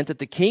light meant that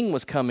the king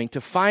was coming to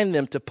find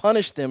them, to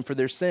punish them for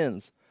their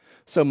sins.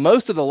 So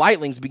most of the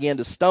lightlings began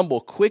to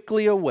stumble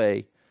quickly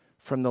away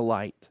from the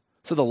light.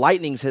 So the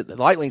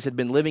lightlings had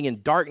been living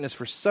in darkness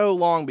for so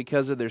long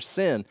because of their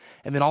sin.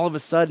 And then all of a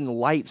sudden,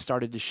 light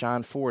started to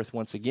shine forth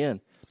once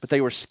again. But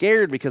they were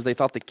scared because they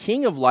thought the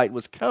king of light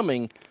was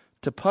coming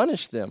to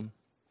punish them.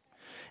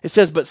 It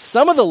says, but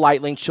some of the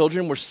lightling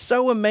children were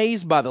so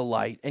amazed by the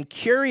light and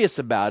curious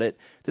about it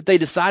that they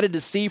decided to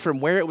see from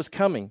where it was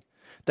coming.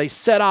 They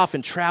set off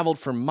and traveled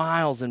for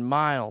miles and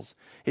miles.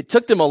 It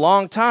took them a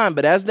long time,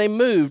 but as they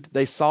moved,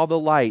 they saw the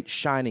light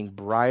shining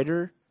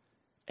brighter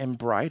and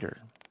brighter.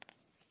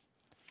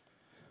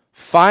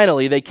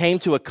 Finally, they came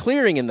to a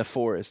clearing in the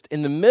forest.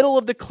 In the middle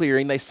of the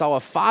clearing, they saw a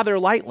father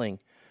lightning,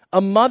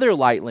 a mother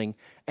lightning,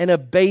 and a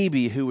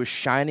baby who was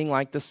shining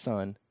like the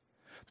sun.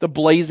 The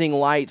blazing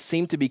light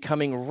seemed to be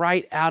coming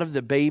right out of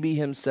the baby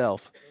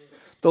himself.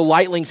 The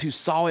lightlings who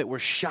saw it were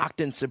shocked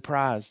and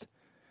surprised.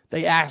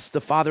 They asked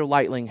the father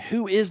lightning,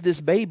 "Who is this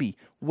baby?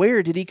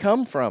 Where did he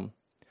come from?"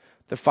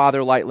 The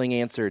father lightning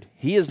answered,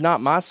 "He is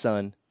not my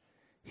son.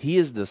 He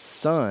is the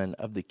son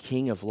of the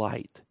King of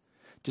Light."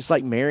 Just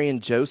like Mary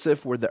and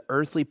Joseph were the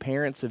earthly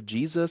parents of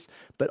Jesus,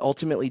 but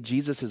ultimately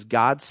Jesus is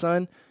God's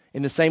son,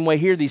 in the same way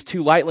here, these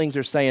two lightlings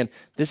are saying,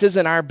 this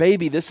isn't our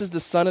baby, this is the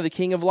son of the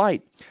King of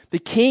Light. The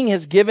King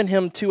has given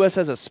him to us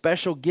as a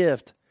special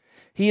gift.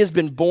 He has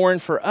been born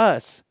for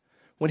us.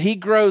 When he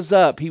grows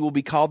up, he will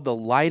be called the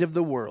light of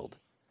the world.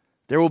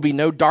 There will be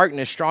no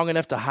darkness strong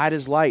enough to hide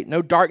his light,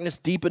 no darkness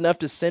deep enough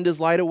to send his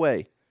light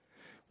away.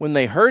 When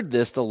they heard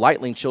this, the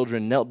lightning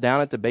children knelt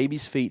down at the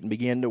baby's feet and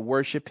began to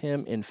worship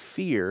him in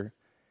fear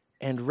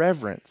and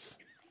reverence.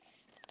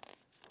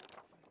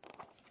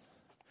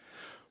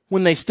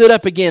 When they stood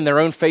up again, their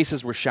own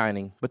faces were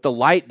shining, but the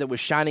light that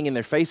was shining in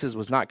their faces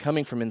was not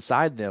coming from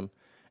inside them.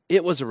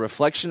 It was a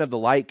reflection of the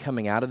light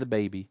coming out of the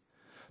baby.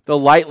 The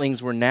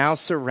lightlings were now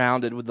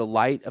surrounded with the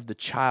light of the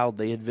child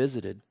they had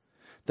visited.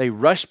 They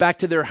rushed back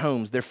to their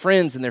homes, their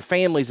friends, and their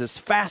families as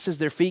fast as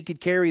their feet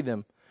could carry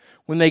them.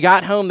 When they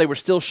got home, they were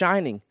still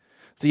shining.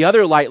 The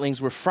other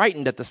lightlings were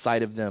frightened at the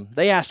sight of them.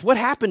 They asked, "What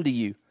happened to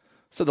you?"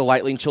 So the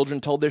lightling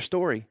children told their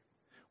story.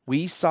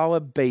 "We saw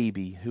a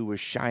baby who was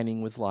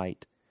shining with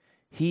light.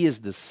 He is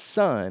the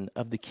son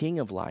of the King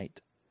of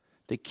Light.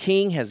 The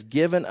King has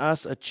given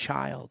us a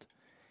child.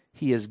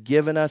 He has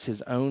given us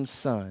his own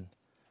son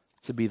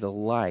to be the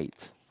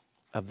light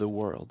of the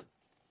world."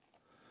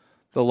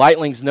 The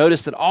lightlings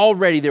noticed that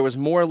already there was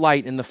more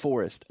light in the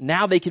forest.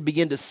 Now they could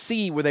begin to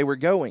see where they were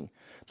going.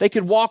 They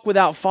could walk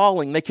without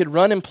falling. They could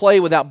run and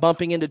play without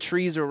bumping into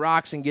trees or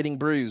rocks and getting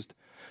bruised.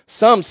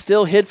 Some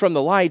still hid from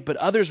the light, but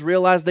others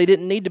realized they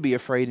didn't need to be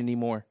afraid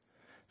anymore.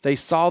 They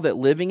saw that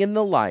living in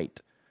the light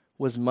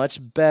was much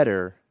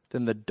better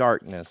than the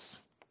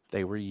darkness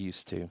they were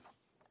used to.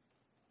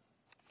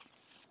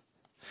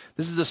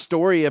 This is a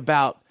story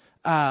about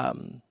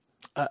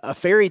a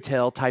fairy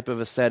tale type of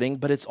a setting,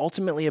 but it's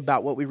ultimately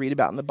about what we read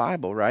about in the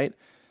Bible, right?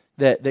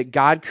 That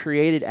God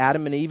created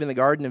Adam and Eve in the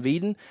Garden of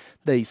Eden.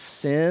 They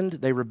sinned,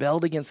 they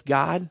rebelled against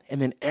God,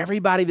 and then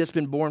everybody that's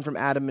been born from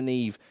Adam and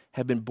Eve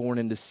have been born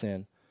into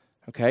sin.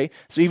 Okay?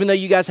 So even though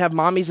you guys have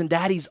mommies and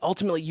daddies,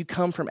 ultimately you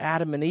come from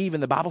Adam and Eve,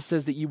 and the Bible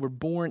says that you were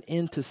born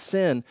into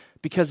sin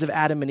because of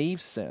Adam and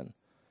Eve's sin,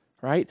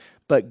 right?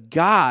 But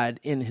God,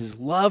 in his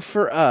love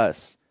for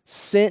us,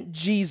 sent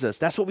Jesus.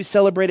 That's what we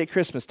celebrate at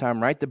Christmas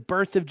time, right? The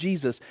birth of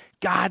Jesus.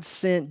 God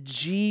sent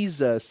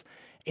Jesus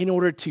in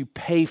order to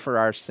pay for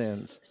our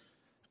sins.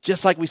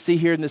 Just like we see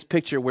here in this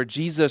picture where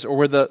Jesus, or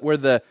where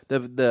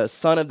the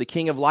Son of the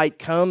King of Light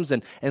comes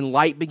and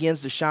light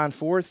begins to shine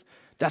forth.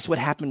 That's what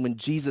happened when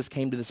Jesus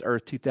came to this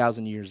earth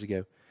 2,000 years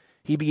ago.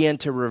 He began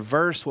to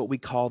reverse what we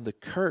call the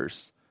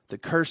curse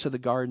of the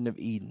Garden of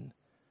Eden.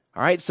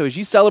 All right, so as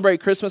you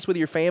celebrate Christmas with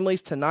your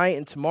families tonight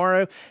and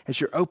tomorrow, as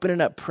you're opening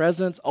up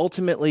presents,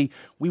 ultimately,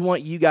 we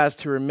want you guys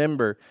to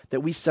remember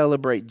that we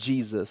celebrate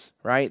Jesus,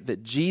 right?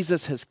 That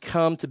Jesus has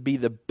come to be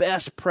the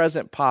best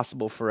present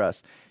possible for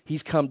us.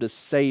 He's come to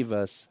save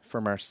us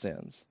from our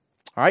sins.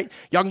 All right,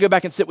 y'all can go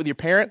back and sit with your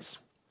parents.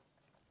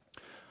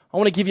 I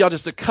want to give y'all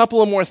just a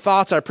couple of more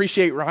thoughts. I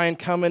appreciate Ryan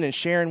coming and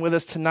sharing with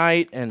us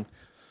tonight and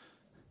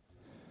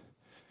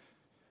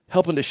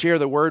helping to share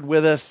the word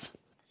with us.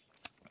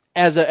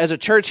 As a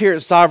church here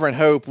at Sovereign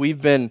Hope,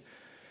 we've been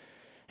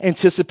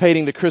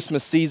anticipating the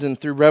Christmas season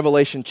through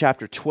Revelation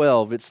chapter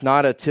 12. It's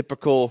not a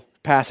typical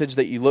passage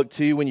that you look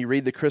to when you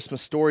read the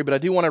Christmas story, but I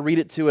do want to read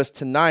it to us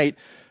tonight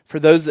for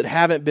those that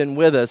haven't been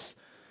with us.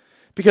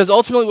 Because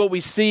ultimately what we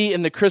see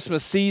in the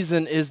Christmas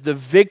season is the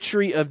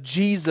victory of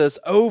Jesus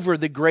over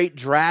the great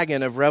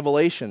dragon of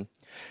Revelation.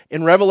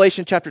 In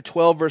Revelation chapter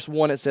 12, verse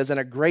 1, it says, "And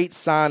a great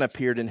sign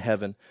appeared in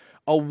heaven,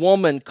 a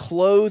woman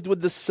clothed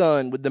with the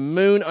sun, with the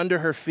moon under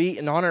her feet,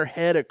 and on her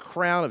head a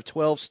crown of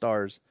 12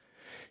 stars.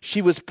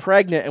 She was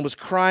pregnant and was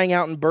crying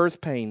out in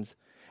birth pains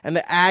and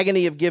the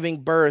agony of giving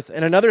birth.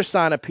 And another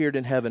sign appeared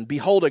in heaven.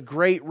 Behold, a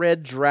great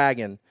red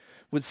dragon,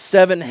 with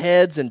 7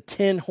 heads and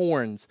 10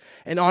 horns,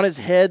 and on his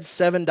head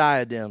 7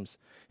 diadems.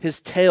 His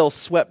tail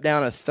swept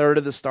down 1/3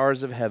 of the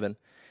stars of heaven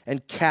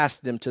and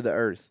cast them to the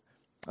earth.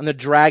 And the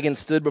dragon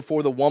stood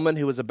before the woman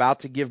who was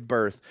about to give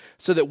birth,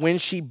 so that when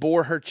she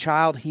bore her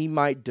child, he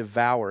might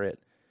devour it.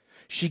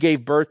 She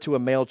gave birth to a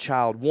male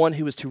child, one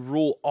who was to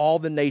rule all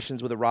the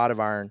nations with a rod of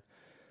iron.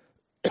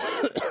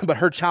 But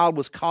her child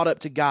was caught up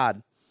to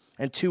God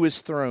and to his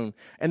throne,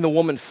 and the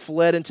woman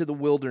fled into the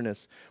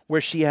wilderness,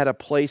 where she had a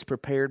place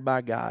prepared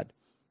by God,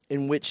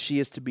 in which she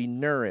is to be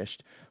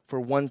nourished for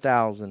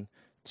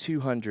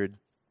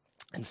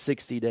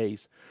 1,260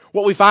 days.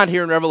 What we find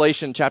here in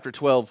Revelation chapter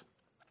 12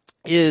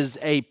 is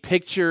a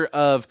picture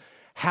of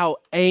how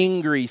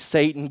angry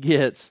Satan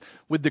gets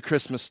with the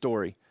Christmas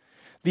story.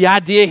 The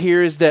idea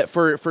here is that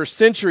for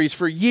centuries,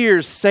 for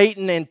years,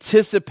 Satan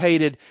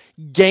anticipated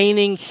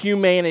gaining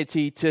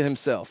humanity to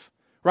himself,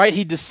 right?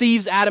 He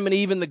deceives Adam and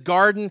Eve in the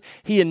garden.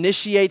 He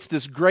initiates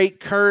this great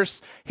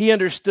curse. He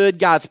understood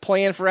God's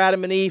plan for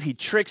Adam and Eve. He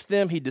tricks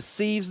them. He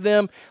deceives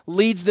them,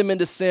 leads them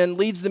into sin,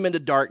 leads them into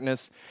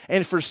darkness.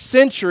 And for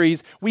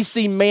centuries, we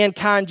see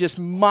mankind just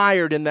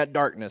mired in that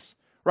darkness.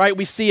 Right?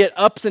 We see it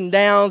ups and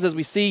downs as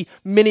we see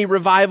many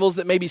revivals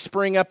that maybe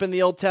spring up in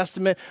the Old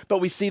Testament, but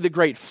we see the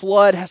great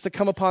flood has to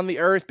come upon the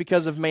earth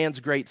because of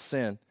man's great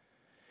sin.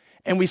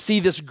 And we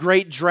see this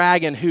great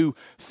dragon who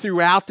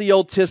throughout the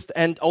Old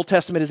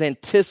Testament is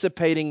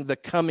anticipating the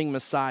coming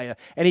Messiah,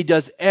 and he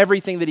does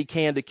everything that he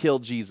can to kill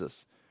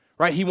Jesus.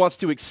 Right? He wants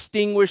to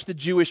extinguish the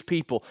Jewish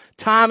people.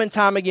 Time and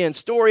time again,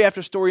 story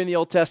after story in the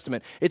Old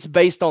Testament, it's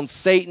based on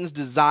Satan's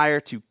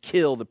desire to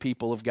kill the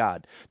people of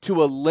God,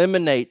 to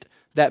eliminate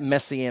that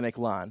messianic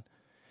line.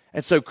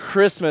 And so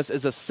Christmas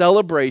is a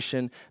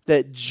celebration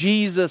that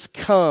Jesus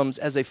comes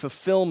as a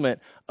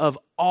fulfillment of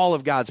all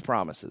of God's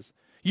promises.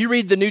 You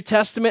read the New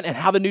Testament and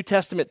how the New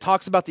Testament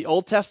talks about the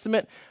Old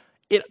Testament,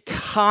 it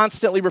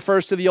constantly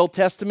refers to the Old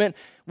Testament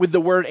with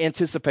the word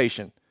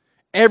anticipation.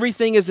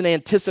 Everything is an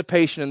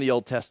anticipation in the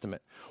Old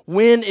Testament.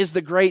 When is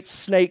the great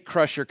snake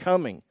crusher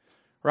coming?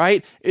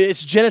 Right?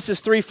 It's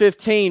Genesis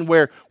 3:15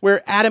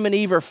 where Adam and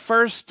Eve are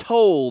first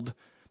told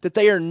that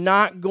they are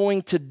not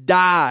going to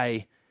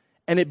die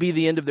and it be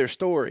the end of their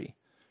story,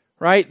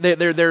 right?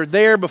 They're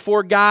there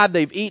before God.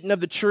 They've eaten of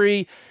the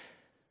tree.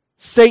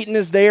 Satan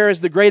is there as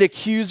the great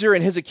accuser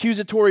in his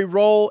accusatory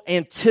role,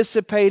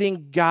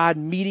 anticipating God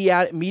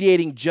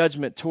mediating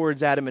judgment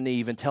towards Adam and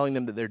Eve and telling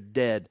them that they're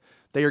dead.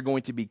 They are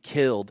going to be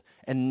killed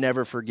and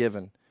never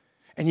forgiven.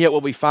 And yet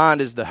what we find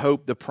is the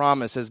hope, the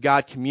promise, as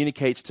God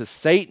communicates to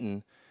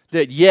Satan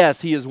that yes,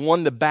 he has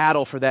won the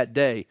battle for that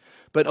day,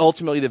 but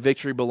ultimately the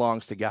victory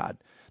belongs to God.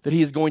 That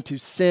he is going to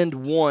send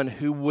one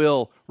who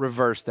will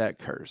reverse that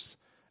curse.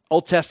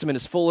 Old Testament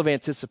is full of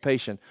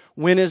anticipation.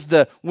 When is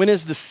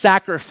the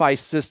sacrifice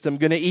system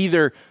going to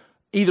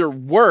either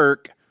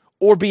work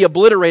or be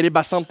obliterated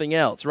by something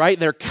else, right?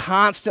 They're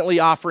constantly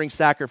offering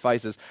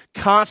sacrifices,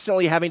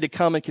 constantly having to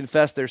come and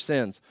confess their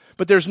sins.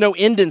 But there's no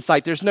end in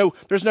sight. There's no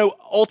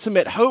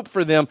ultimate hope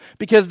for them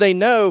because they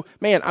know,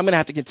 man, I'm going to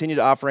have to continue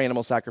to offer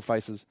animal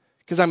sacrifices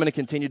because I'm going to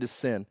continue to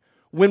sin.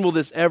 When will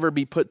this ever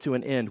be put to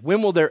an end?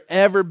 When will there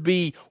ever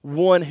be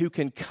one who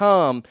can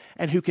come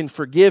and who can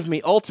forgive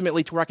me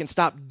ultimately to where I can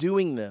stop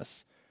doing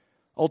this?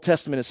 Old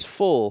Testament is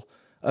full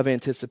of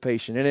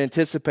anticipation. It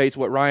anticipates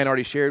what Ryan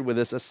already shared with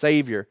us, a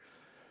Savior.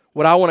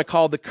 What I want to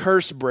call the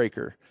curse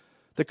breaker.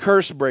 The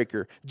curse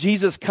breaker.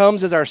 Jesus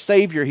comes as our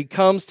Savior. He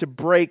comes to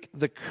break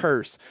the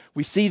curse.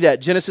 We see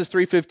that. Genesis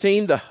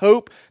 3:15, the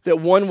hope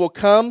that one will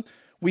come.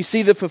 We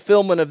see the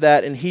fulfillment of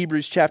that in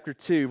Hebrews chapter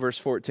 2, verse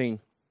 14.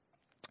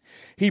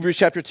 Hebrews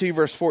chapter 2,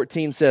 verse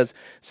 14 says,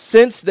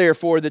 "Since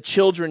therefore the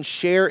children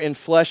share in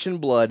flesh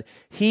and blood,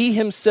 he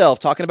himself,"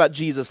 talking about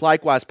Jesus,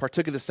 "likewise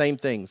partook of the same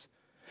things,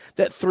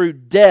 that through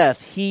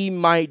death he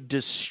might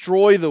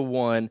destroy the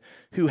one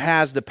who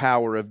has the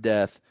power of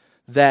death,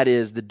 that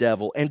is, the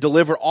devil, and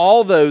deliver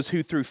all those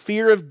who through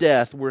fear of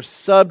death were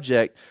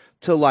subject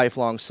to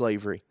lifelong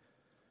slavery."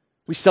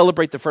 We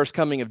celebrate the first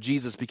coming of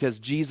Jesus because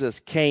Jesus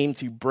came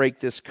to break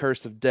this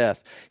curse of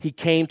death. He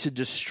came to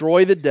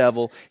destroy the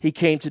devil. He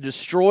came to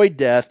destroy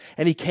death,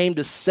 and he came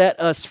to set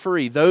us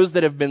free. Those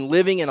that have been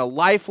living in a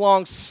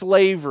lifelong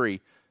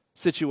slavery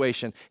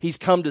situation, he's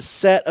come to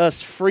set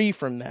us free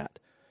from that.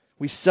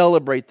 We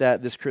celebrate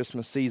that this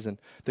Christmas season.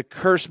 The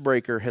curse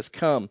breaker has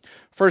come.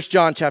 1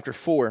 John chapter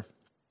 4.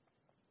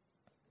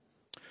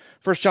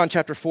 1 John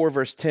chapter 4,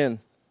 verse 10.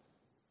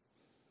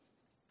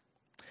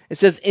 It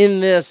says,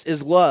 "In this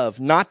is love,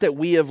 not that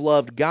we have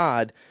loved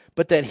God,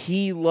 but that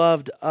he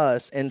loved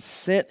us and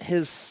sent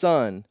his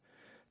Son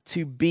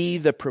to be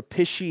the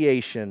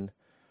propitiation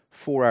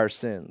for our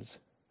sins."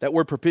 That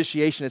word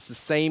propitiation, it's the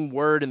same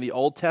word in the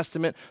Old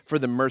Testament for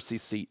the mercy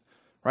seat,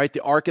 right?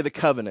 The Ark of the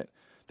Covenant,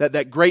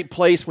 that great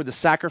place where the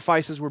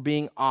sacrifices were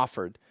being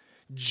offered.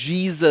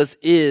 Jesus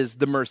is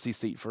the mercy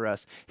seat for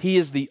us. He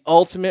is the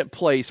ultimate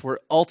place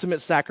where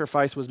ultimate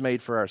sacrifice was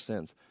made for our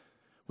sins.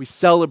 We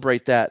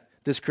celebrate that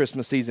this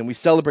Christmas season. We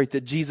celebrate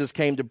that Jesus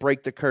came to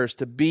break the curse,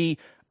 to be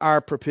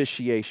our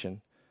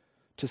propitiation,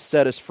 to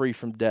set us free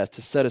from death,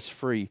 to set us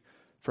free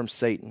from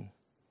Satan.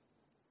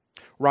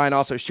 Ryan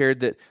also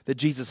shared that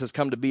Jesus has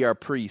come to be our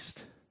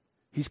priest.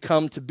 He's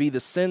come to be the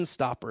sin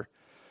stopper.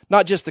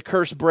 Not just the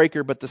curse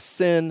breaker, but the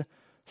sin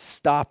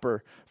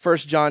stopper.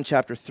 1 John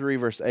chapter 3,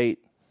 verse 8.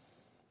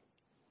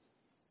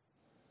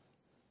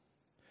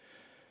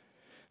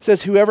 It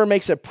says, "Whoever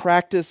makes a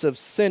practice of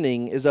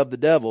sinning is of the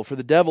devil, for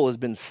the devil has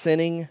been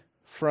sinning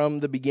from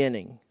the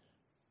beginning."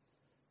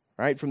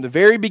 Right? From the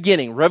very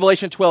beginning,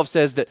 Revelation 12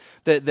 says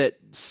that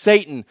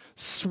Satan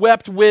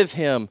swept with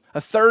him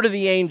a third of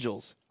the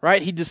angels.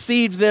 Right? He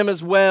deceived them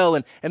as well,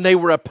 and they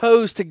were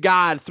opposed to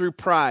God through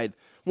pride,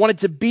 wanted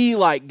to be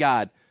like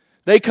God.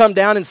 They come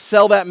down and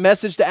sell that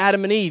message to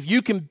Adam and Eve.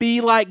 You can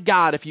be like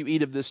God if you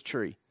eat of this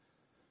tree.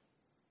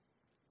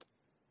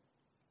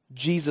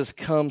 Jesus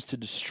comes to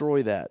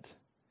destroy that.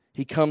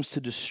 He comes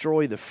to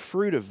destroy the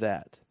fruit of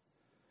that.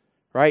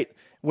 Right?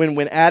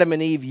 When Adam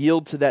and Eve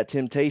yield to that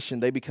temptation,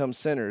 they become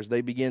sinners.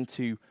 They begin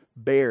to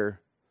bear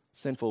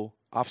sinful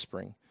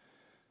offspring.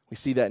 We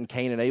see that in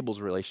Cain and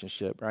Abel's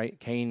relationship, right?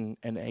 Cain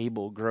and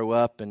Abel grow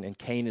up, and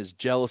Cain is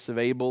jealous of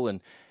Abel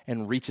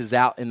and reaches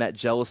out in that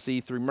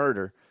jealousy through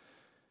murder.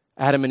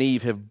 Adam and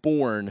Eve have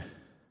borne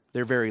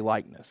their very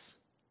likeness.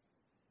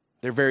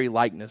 Their very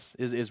likeness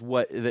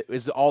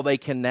is all they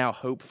can now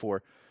hope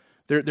for.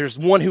 There's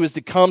one who is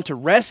to come to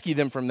rescue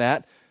them from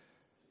that,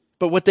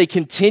 but what they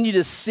continue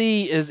to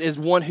see is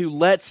one who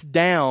lets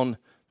down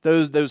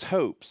those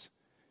hopes.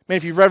 Man,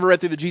 if you've ever read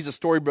through the Jesus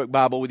Storybook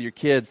Bible with your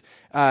kids,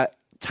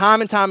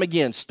 time and time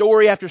again,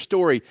 story after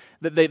story,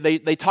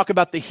 they talk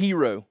about the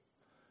hero.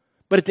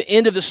 But at the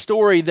end of the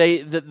story,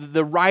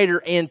 the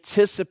writer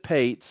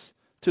anticipates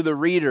to the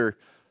reader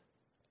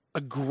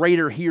a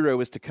greater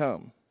hero is to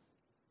come.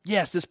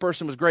 Yes, this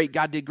person was great.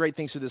 God did great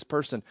things through this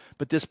person,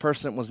 but this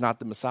person was not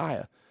the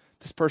Messiah.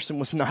 This person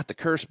was not the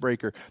curse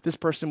breaker. This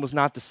person was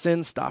not the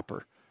sin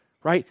stopper,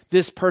 right?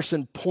 This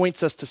person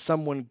points us to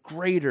someone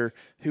greater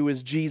who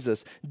is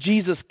Jesus.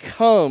 Jesus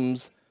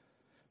comes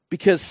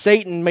because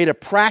Satan made a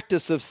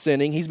practice of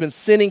sinning. He's been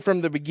sinning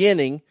from the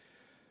beginning.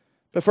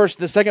 But first,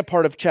 the second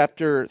part of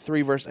chapter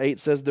 3, verse 8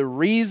 says, the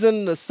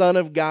reason the Son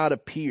of God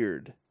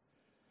appeared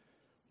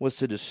was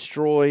to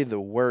destroy the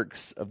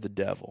works of the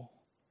devil.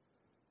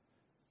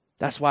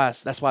 That's why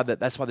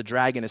the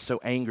dragon is so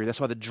angry. That's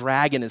why the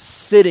dragon is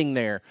sitting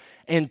there,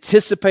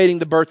 anticipating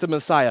the birth of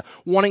Messiah,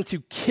 wanting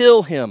to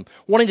kill him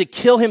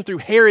through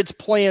Herod's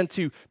plan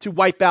to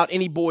wipe out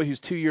any boy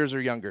who's 2 years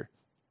or younger.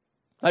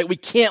 Like, we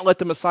can't let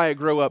the Messiah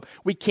grow up.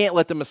 We can't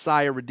let the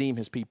Messiah redeem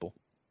his people.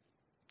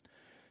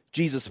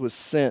 Jesus was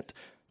sent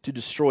to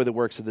destroy the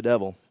works of the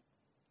devil,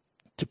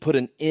 to put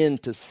an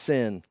end to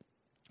sin,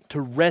 to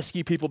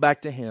rescue people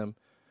back to him,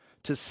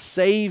 to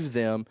save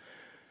them,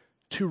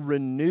 to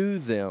renew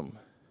them.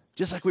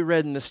 Just like we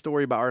read in this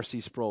story by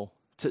R.C. Sproul,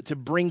 to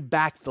bring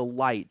back the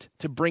light,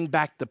 to bring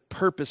back the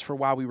purpose for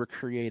why we were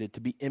created,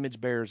 to be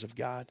image bearers of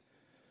God.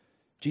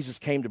 Jesus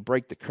came to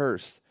break the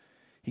curse.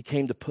 He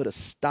came to put a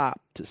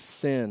stop to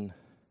sin.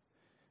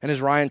 And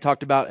as Ryan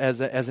talked about, as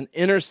an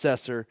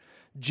intercessor,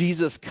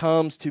 Jesus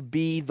comes to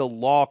be the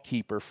law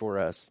keeper for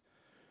us.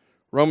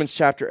 Romans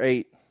chapter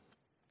 8,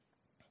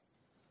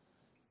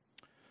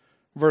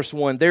 verse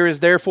 1, there is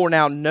therefore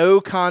now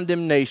no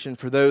condemnation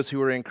for those who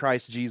are in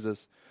Christ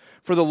Jesus.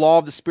 For the law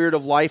of the Spirit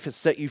of life has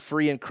set you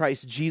free in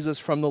Christ Jesus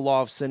from the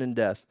law of sin and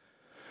death.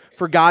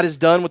 For God has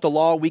done what the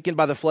law weakened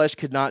by the flesh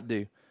could not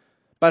do.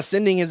 By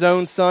sending his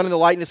own Son in the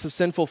likeness of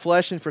sinful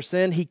flesh, and for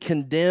sin, he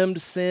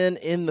condemned sin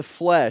in the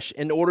flesh,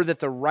 in order that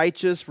the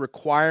righteous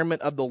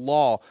requirement of the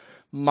law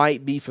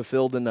might be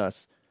fulfilled in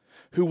us,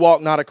 who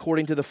walk not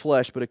according to the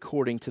flesh, but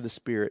according to the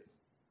Spirit.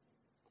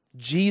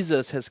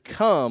 Jesus has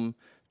come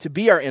to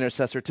be our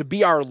intercessor, to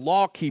be our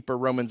law keeper,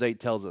 Romans 8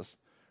 tells us.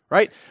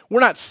 Right?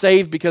 We're not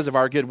saved because of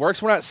our good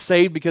works. We're not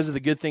saved because of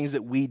the good things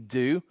that we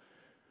do.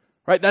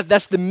 Right?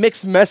 That's the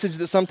mixed message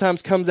that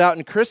sometimes comes out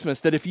in Christmas,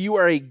 that if you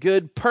are a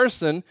good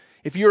person,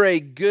 if you're a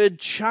good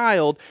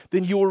child,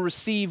 then you will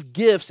receive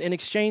gifts in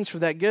exchange for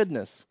that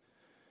goodness.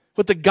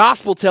 What the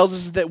gospel tells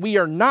us is that we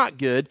are not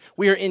good,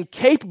 we are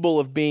incapable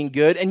of being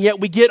good, and yet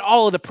we get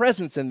all of the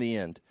presents in the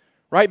end.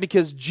 Right?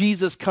 Because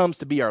Jesus comes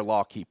to be our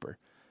law keeper.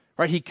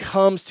 Right? He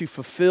comes to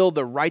fulfill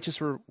the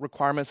righteous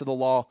requirements of the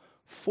law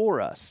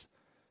for us.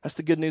 That's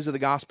the good news of the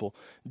gospel.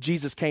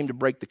 Jesus came to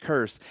break the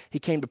curse. He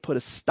came to put a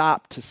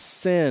stop to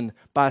sin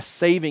by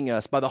saving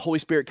us, by the Holy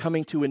Spirit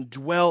coming to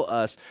indwell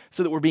us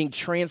so that we're being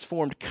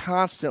transformed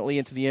constantly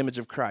into the image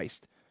of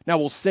Christ. Now,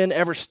 will sin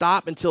ever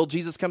stop until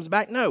Jesus comes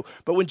back? No.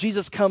 But when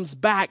Jesus comes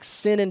back,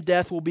 sin and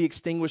death will be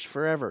extinguished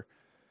forever.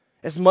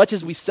 As much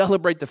as we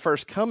celebrate the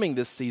first coming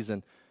this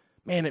season,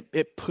 man,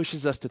 it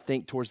pushes us to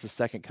think towards the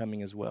second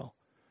coming as well.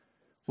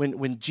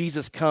 When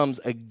Jesus comes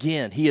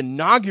again, he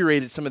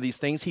inaugurated some of these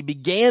things. He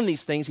began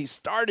these things. He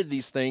started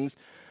these things.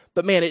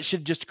 But man, it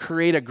should just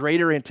create a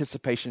greater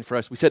anticipation for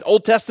us. We said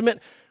Old Testament,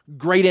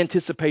 great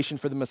anticipation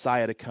for the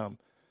Messiah to come.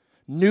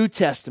 New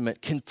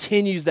Testament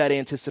continues that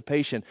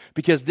anticipation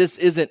because this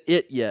isn't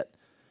it yet.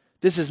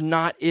 This is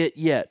not it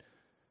yet.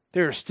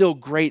 There are still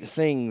great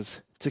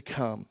things to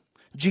come.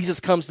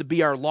 Jesus comes to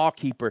be our law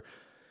keeper.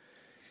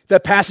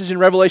 That passage in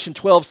Revelation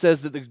 12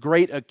 says that the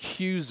great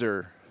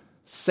accuser,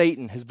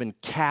 Satan, has been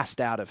cast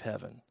out of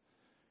heaven,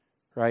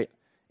 right?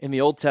 In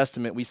the Old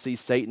Testament, we see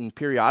Satan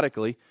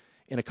periodically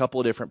in a couple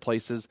of different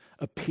places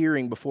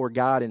appearing before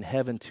God in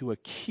heaven to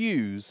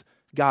accuse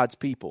God's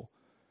people.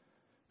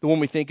 The one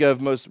we think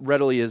of most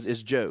readily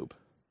is Job,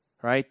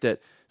 right?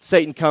 That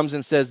Satan comes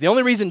and says, the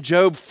only reason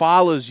Job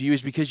follows you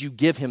is because you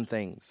give him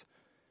things.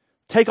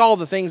 Take all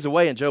the things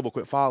away and Job will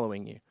quit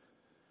following you.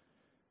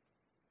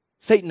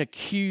 Satan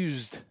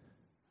accused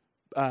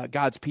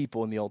God's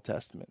people in the Old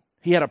Testament.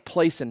 He had a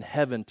place in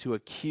heaven to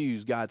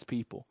accuse God's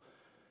people.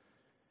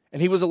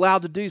 And he was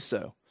allowed to do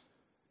so.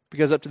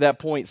 Because up to that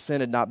point,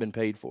 sin had not been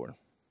paid for.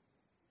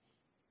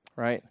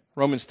 Right?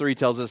 Romans 3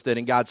 tells us that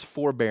in God's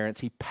forbearance,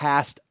 he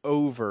passed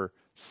over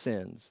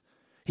sins.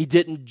 He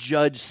didn't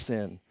judge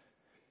sin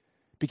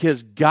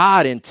because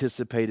God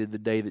anticipated the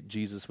day that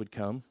Jesus would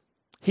come.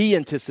 He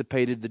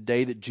anticipated the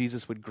day that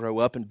Jesus would grow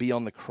up and be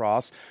on the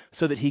cross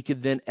so that he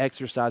could then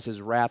exercise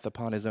his wrath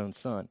upon his own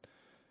son.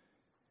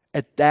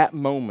 At that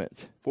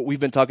moment, what we've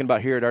been talking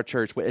about here at our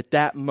church, at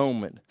that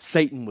moment,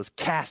 Satan was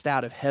cast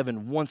out of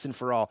heaven once and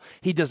for all.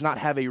 He does not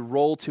have a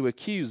role to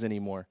accuse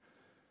anymore.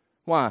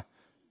 Why?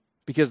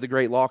 Because the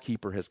great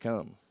lawkeeper has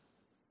come.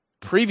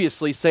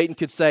 Previously, Satan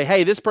could say,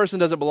 hey, this person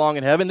doesn't belong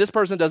in heaven. This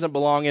person doesn't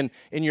belong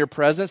in your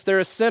presence. They're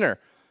a sinner.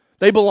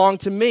 They belong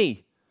to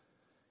me.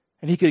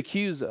 And he could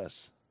accuse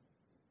us.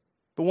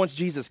 But once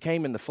Jesus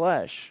came in the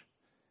flesh,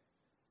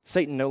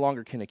 Satan no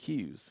longer can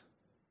accuse.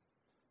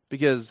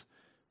 Because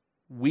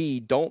we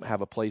don't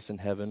have a place in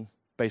heaven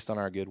based on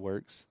our good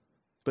works.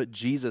 But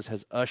Jesus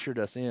has ushered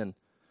us in.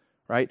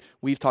 Right?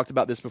 We've talked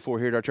about this before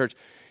here at our church.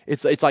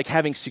 It's like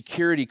having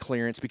security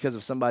clearance because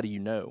of somebody you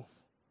know.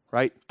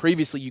 Right?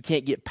 Previously, you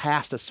can't get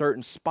past a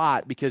certain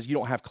spot because you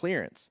don't have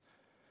clearance.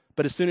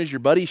 But as soon as your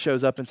buddy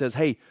shows up and says,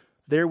 hey,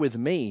 they're with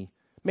me,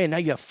 man, now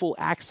you have full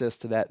access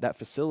to that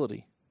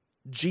facility.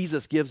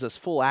 Jesus gives us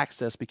full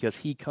access because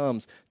he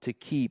comes to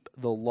keep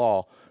the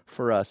law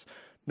for us.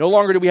 No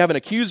longer do we have an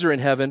accuser in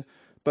heaven,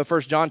 but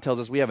 1 John tells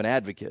us we have an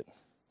advocate,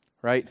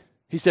 right?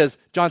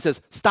 John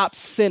says, stop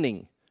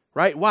sinning,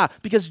 right? Why?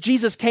 Because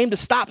Jesus came to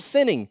stop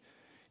sinning.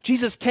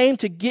 Jesus came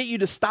to get you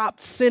to stop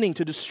sinning,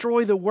 to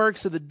destroy the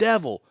works of the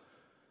devil.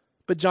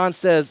 But John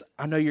says,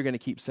 I know you're going to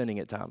keep sinning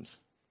at times.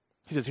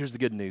 He says, here's the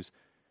good news.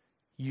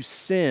 You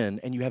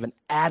sin and you have an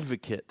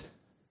advocate.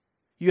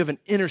 You have an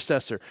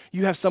intercessor.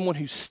 You have someone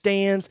who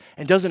stands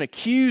and doesn't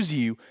accuse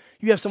you.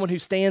 You have someone who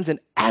stands and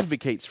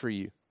advocates for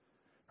you,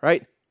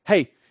 right?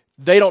 Hey,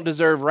 they don't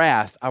deserve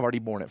wrath. I've already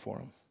borne it for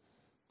them.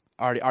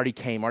 Already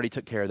came, already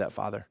took care of that,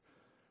 Father,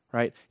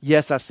 right?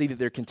 Yes, I see that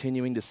they're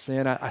continuing to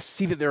sin. I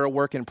see that they're a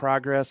work in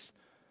progress,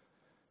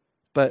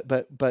 but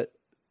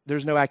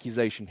there's no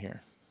accusation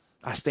here.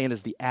 I stand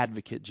as the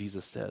advocate,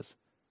 Jesus says.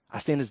 I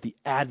stand as the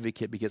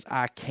advocate because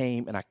I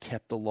came and I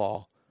kept the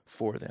law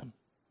for them.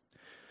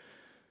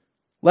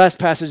 Last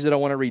passage that I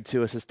want to read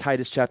to us is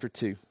Titus chapter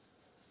 2.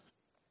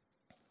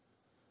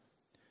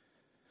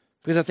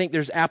 Because I think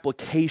there's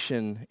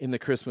application in the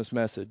Christmas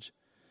message.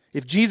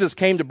 If Jesus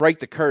came to break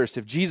the curse,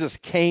 if Jesus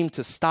came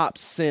to stop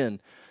sin,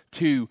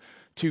 to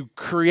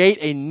create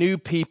a new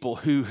people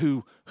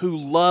who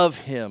love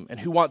him and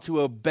who want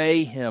to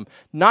obey him,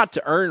 not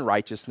to earn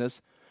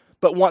righteousness,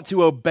 but want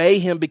to obey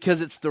him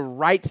because it's the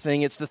right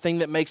thing, it's the thing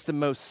that makes the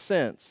most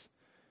sense.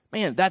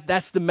 Man,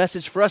 that's the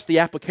message for us, the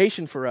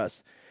application for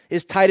us,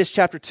 is Titus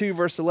chapter 2,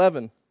 verse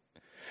 11.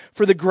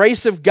 For the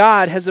grace of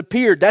God has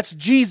appeared. That's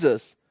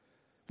Jesus.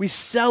 We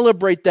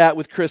celebrate that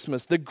with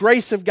Christmas. The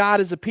grace of God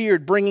has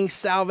appeared, bringing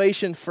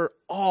salvation for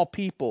all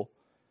people,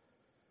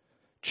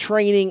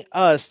 training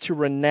us to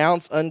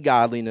renounce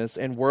ungodliness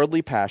and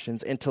worldly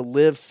passions and to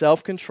live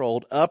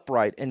self-controlled,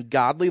 upright, and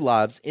godly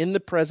lives in the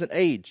present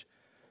age.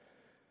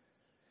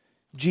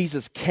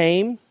 Jesus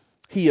came,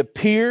 he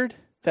appeared,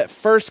 that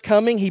first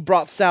coming, he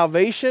brought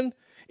salvation.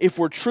 If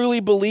we're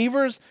truly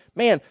believers,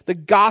 man, the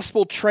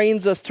gospel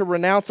trains us to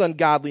renounce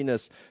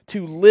ungodliness,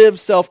 to live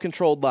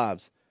self-controlled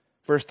lives.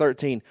 Verse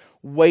 13,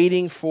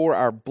 waiting for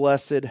our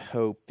blessed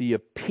hope, the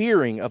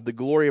appearing of the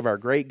glory of our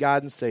great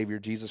God and Savior,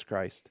 Jesus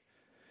Christ,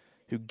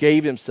 who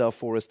gave himself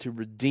for us to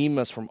redeem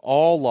us from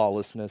all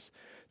lawlessness,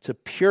 to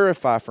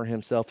purify for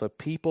himself a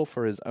people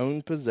for his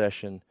own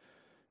possession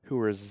who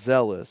are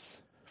zealous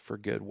for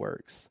good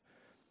works.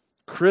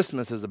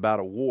 Christmas is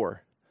about a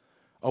war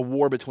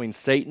between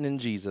Satan and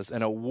Jesus,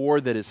 and a war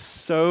that is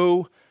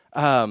so,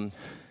 the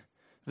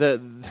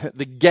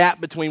gap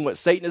between what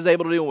Satan is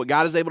able to do and what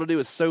God is able to do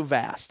is so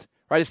vast,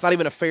 right? It's not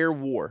even a fair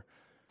war,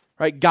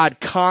 right? God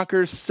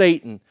conquers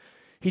Satan.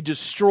 He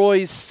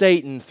destroys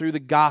Satan through the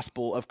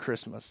gospel of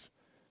Christmas.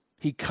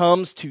 He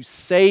comes to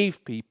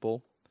save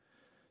people,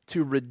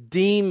 to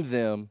redeem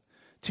them,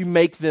 to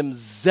make them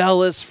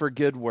zealous for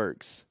good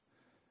works,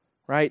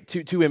 right?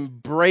 To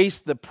embrace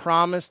the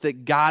promise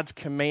that God's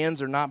commands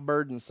are not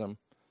burdensome.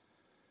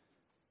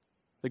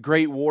 The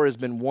great war has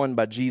been won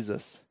by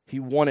Jesus. He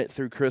won it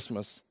through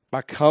Christmas.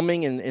 By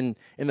coming in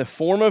the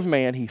form of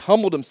man, he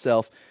humbled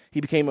himself.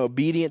 He became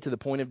obedient to the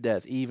point of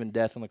death, even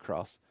death on the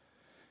cross.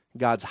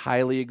 God's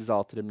highly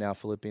exalted him now,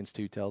 Philippians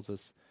 2 tells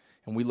us.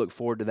 And we look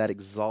forward to that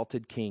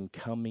exalted king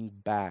coming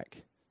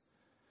back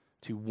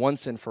to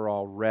once and for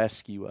all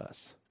rescue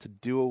us, to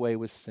do away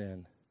with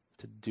sin,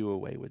 to do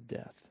away with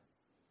death.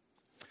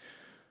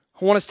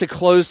 I want us to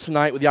close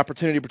tonight with the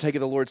opportunity to partake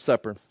of the Lord's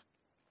Supper.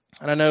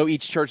 And I know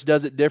each church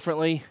does it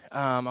differently.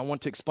 I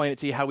want to explain it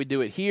to you how we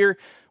do it here.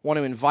 I want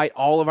to invite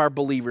all of our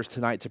believers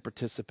tonight to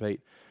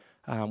participate.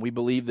 We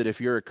believe that if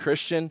you're a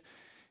Christian,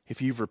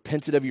 if you've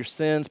repented of your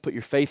sins, put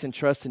your faith and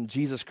trust in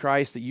Jesus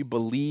Christ, that you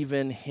believe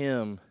in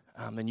him,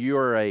 then you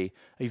are a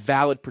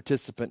valid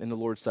participant in the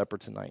Lord's Supper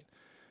tonight.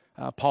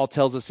 Paul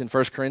tells us in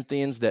 1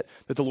 Corinthians that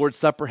the Lord's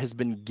Supper has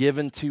been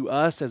given to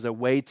us as a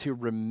way to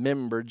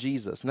remember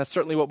Jesus. And that's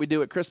certainly what we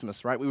do at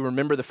Christmas, right? We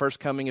remember the first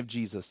coming of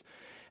Jesus.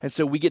 And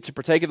so we get to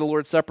partake of the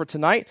Lord's Supper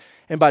tonight,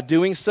 and by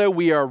doing so,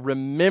 we are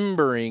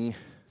remembering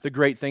the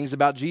great things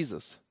about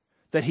Jesus,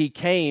 that he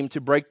came to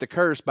break the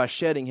curse by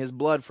shedding his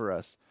blood for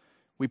us.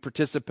 We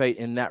participate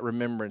in that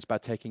remembrance by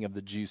taking of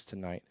the juice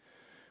tonight.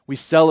 We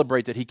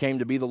celebrate that he came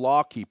to be the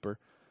law keeper,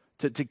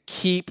 to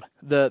keep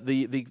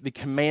the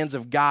commands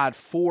of God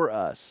for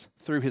us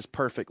through his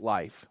perfect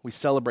life. We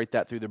celebrate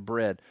that through the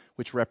bread,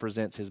 which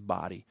represents his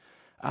body.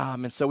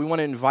 And so we want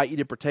to invite you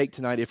to partake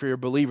tonight if you're a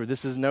believer.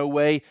 This is no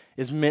way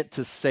is meant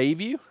to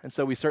save you. And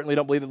so we certainly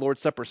don't believe the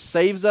Lord's Supper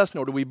saves us,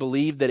 nor do we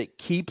believe that it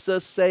keeps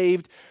us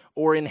saved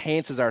or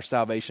enhances our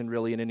salvation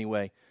really in any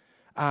way.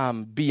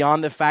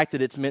 Beyond the fact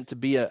that it's meant to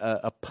be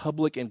a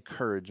public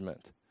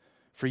encouragement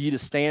for you to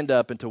stand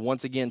up and to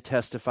once again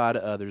testify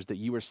to others that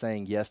you are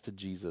saying yes to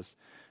Jesus,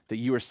 that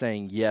you are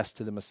saying yes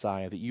to the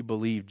Messiah, that you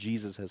believe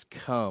Jesus has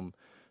come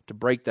to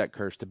break that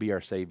curse, to be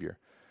our Savior,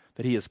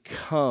 that he has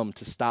come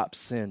to stop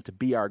sin, to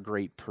be our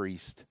great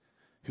priest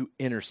who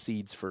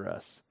intercedes for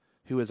us,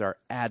 who is our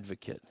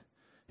advocate,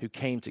 who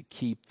came to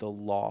keep the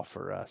law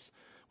for us.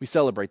 We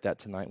celebrate that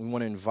tonight. We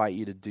want to invite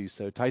you to do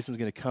so. Tyson's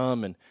going to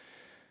come and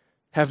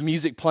have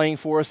music playing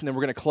for us, and then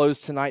we're going to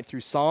close tonight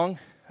through song.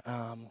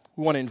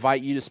 We want to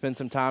invite you to spend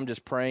some time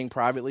just praying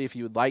privately if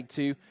you would like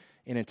to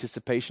in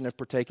anticipation of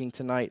partaking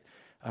tonight.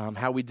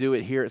 How we do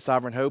it here at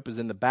Sovereign Hope is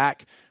in the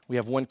back. We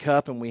have one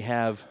cup and we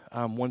have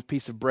one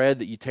piece of bread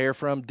that you tear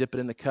from, dip it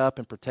in the cup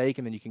and partake,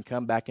 and then you can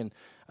come back and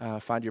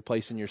find your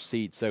place in your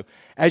seat. So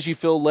as you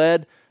feel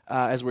led,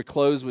 as we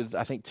close with,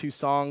 I think, 2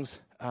 songs,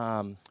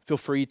 feel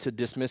free to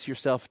dismiss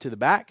yourself to the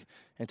back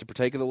and to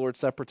partake of the Lord's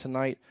Supper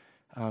tonight.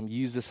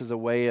 Use this as a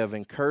way of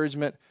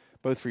encouragement,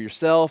 both for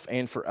yourself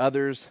and for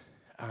others,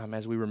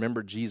 as we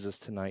remember Jesus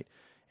tonight,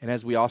 and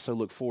as we also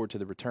look forward to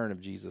the return of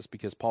Jesus,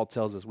 because Paul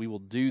tells us we will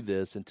do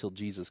this until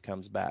Jesus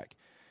comes back.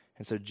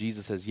 And so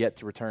Jesus has yet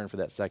to return for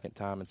that second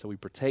time, and so we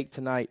partake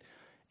tonight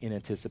in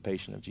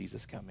anticipation of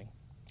Jesus coming.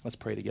 Let's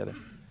pray together.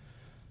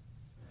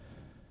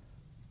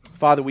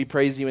 Father, we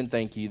praise you and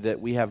thank you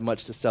that we have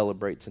much to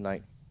celebrate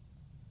tonight.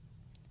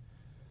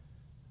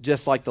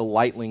 Just like the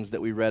lightlings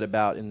that we read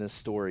about in this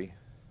story,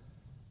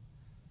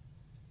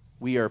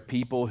 we are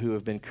people who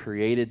have been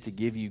created to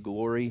give you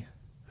glory,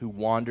 who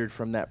wandered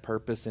from that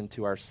purpose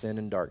into our sin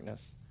and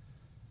darkness.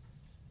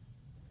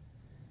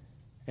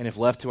 And if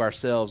left to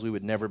ourselves, we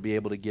would never be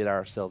able to get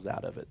ourselves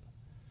out of it.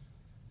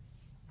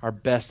 Our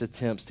best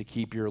attempts to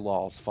keep your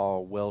laws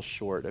fall well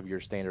short of your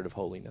standard of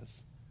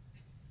holiness.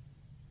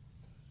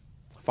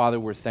 Father,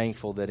 we're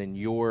thankful that in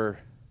your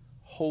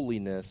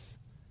holiness,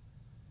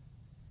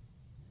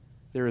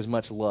 there is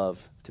much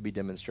love to be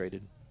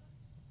demonstrated.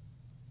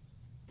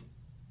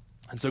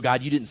 And so,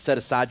 God, you didn't set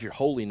aside your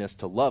holiness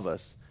to love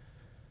us.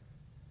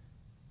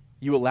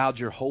 You allowed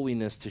your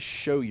holiness to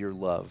show your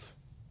love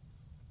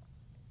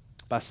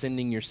by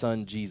sending your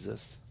son,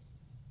 Jesus,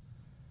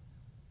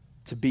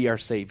 to be our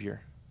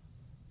Savior,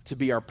 to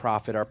be our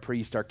prophet, our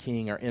priest, our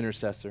king, our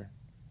intercessor,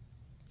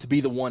 to be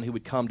the one who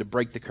would come to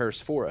break the curse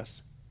for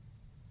us,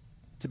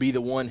 to be the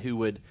one who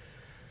would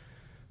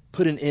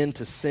put an end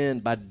to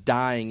sin by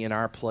dying in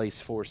our place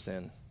for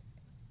sin,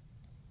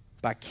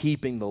 by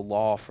keeping the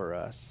law for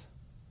us,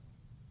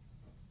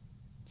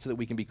 so that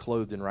we can be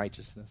clothed in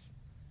righteousness.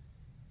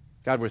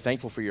 God, we're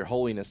thankful for your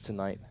holiness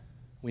tonight.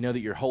 We know that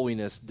your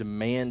holiness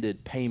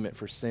demanded payment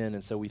for sin,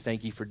 and so we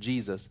thank you for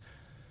Jesus,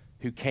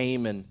 who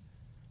came and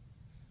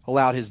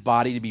allowed his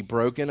body to be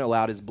broken,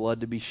 allowed his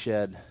blood to be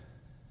shed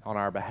on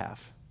our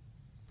behalf.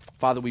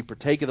 Father, we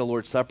partake of the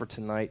Lord's Supper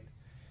tonight,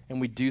 and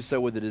we do so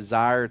with a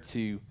desire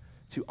to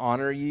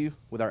honor you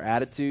with our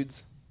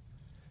attitudes.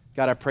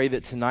 God, I pray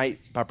that tonight,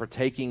 by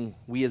partaking,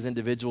 we as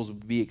individuals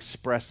would be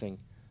expressing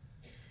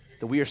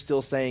that we are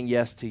still saying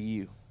yes to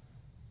you,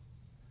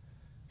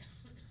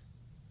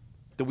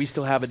 that we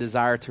still have a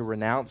desire to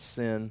renounce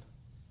sin,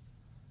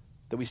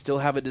 that we still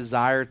have a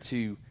desire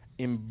to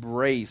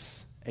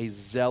embrace a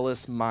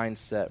zealous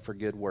mindset for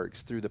good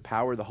works through the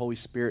power of the Holy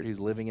Spirit who's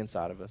living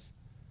inside of us.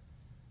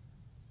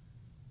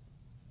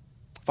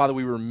 Father,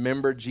 we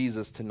remember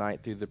Jesus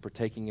tonight through the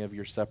partaking of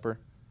your supper.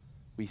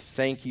 We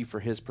thank you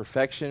for his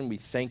perfection. We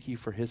thank you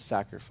for his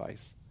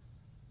sacrifice.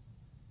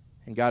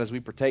 And God, as we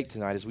partake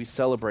tonight, as we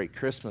celebrate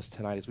Christmas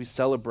tonight, as we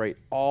celebrate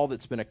all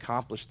that's been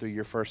accomplished through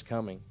your first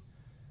coming,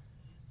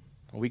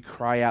 we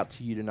cry out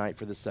to you tonight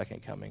for the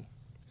second coming.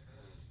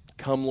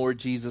 Come, Lord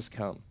Jesus,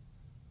 come.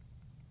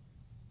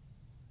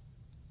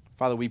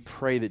 Father, we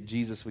pray that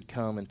Jesus would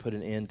come and put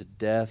an end to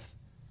death,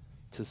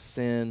 to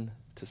sin,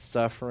 to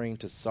suffering,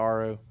 to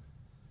sorrow.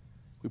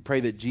 We pray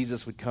that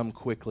Jesus would come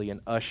quickly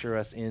and usher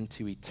us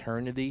into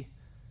eternity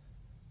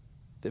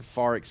that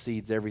far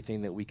exceeds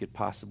everything that we could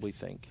possibly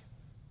think.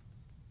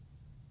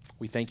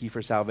 We thank you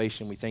for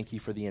salvation. We thank you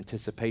for the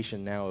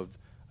anticipation now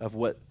of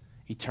what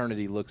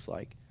eternity looks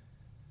like.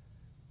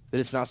 That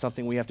it's not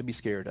something we have to be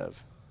scared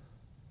of.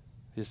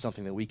 It is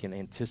something that we can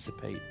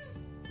anticipate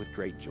with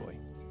great joy.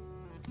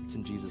 It's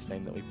in Jesus'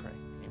 name that we pray.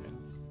 Amen.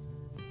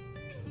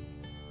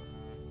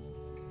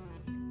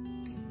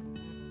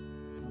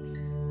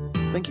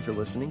 Thank you for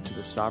listening to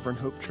the Sovereign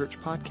Hope Church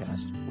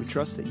podcast. We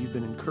trust that you've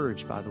been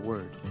encouraged by the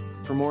word.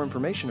 For more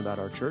information about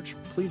our church,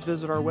 please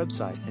visit our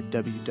website at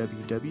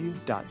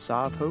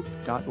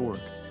www.sovhope.org.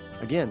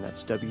 Again,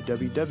 that's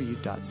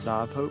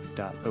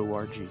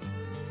www.sovhope.org.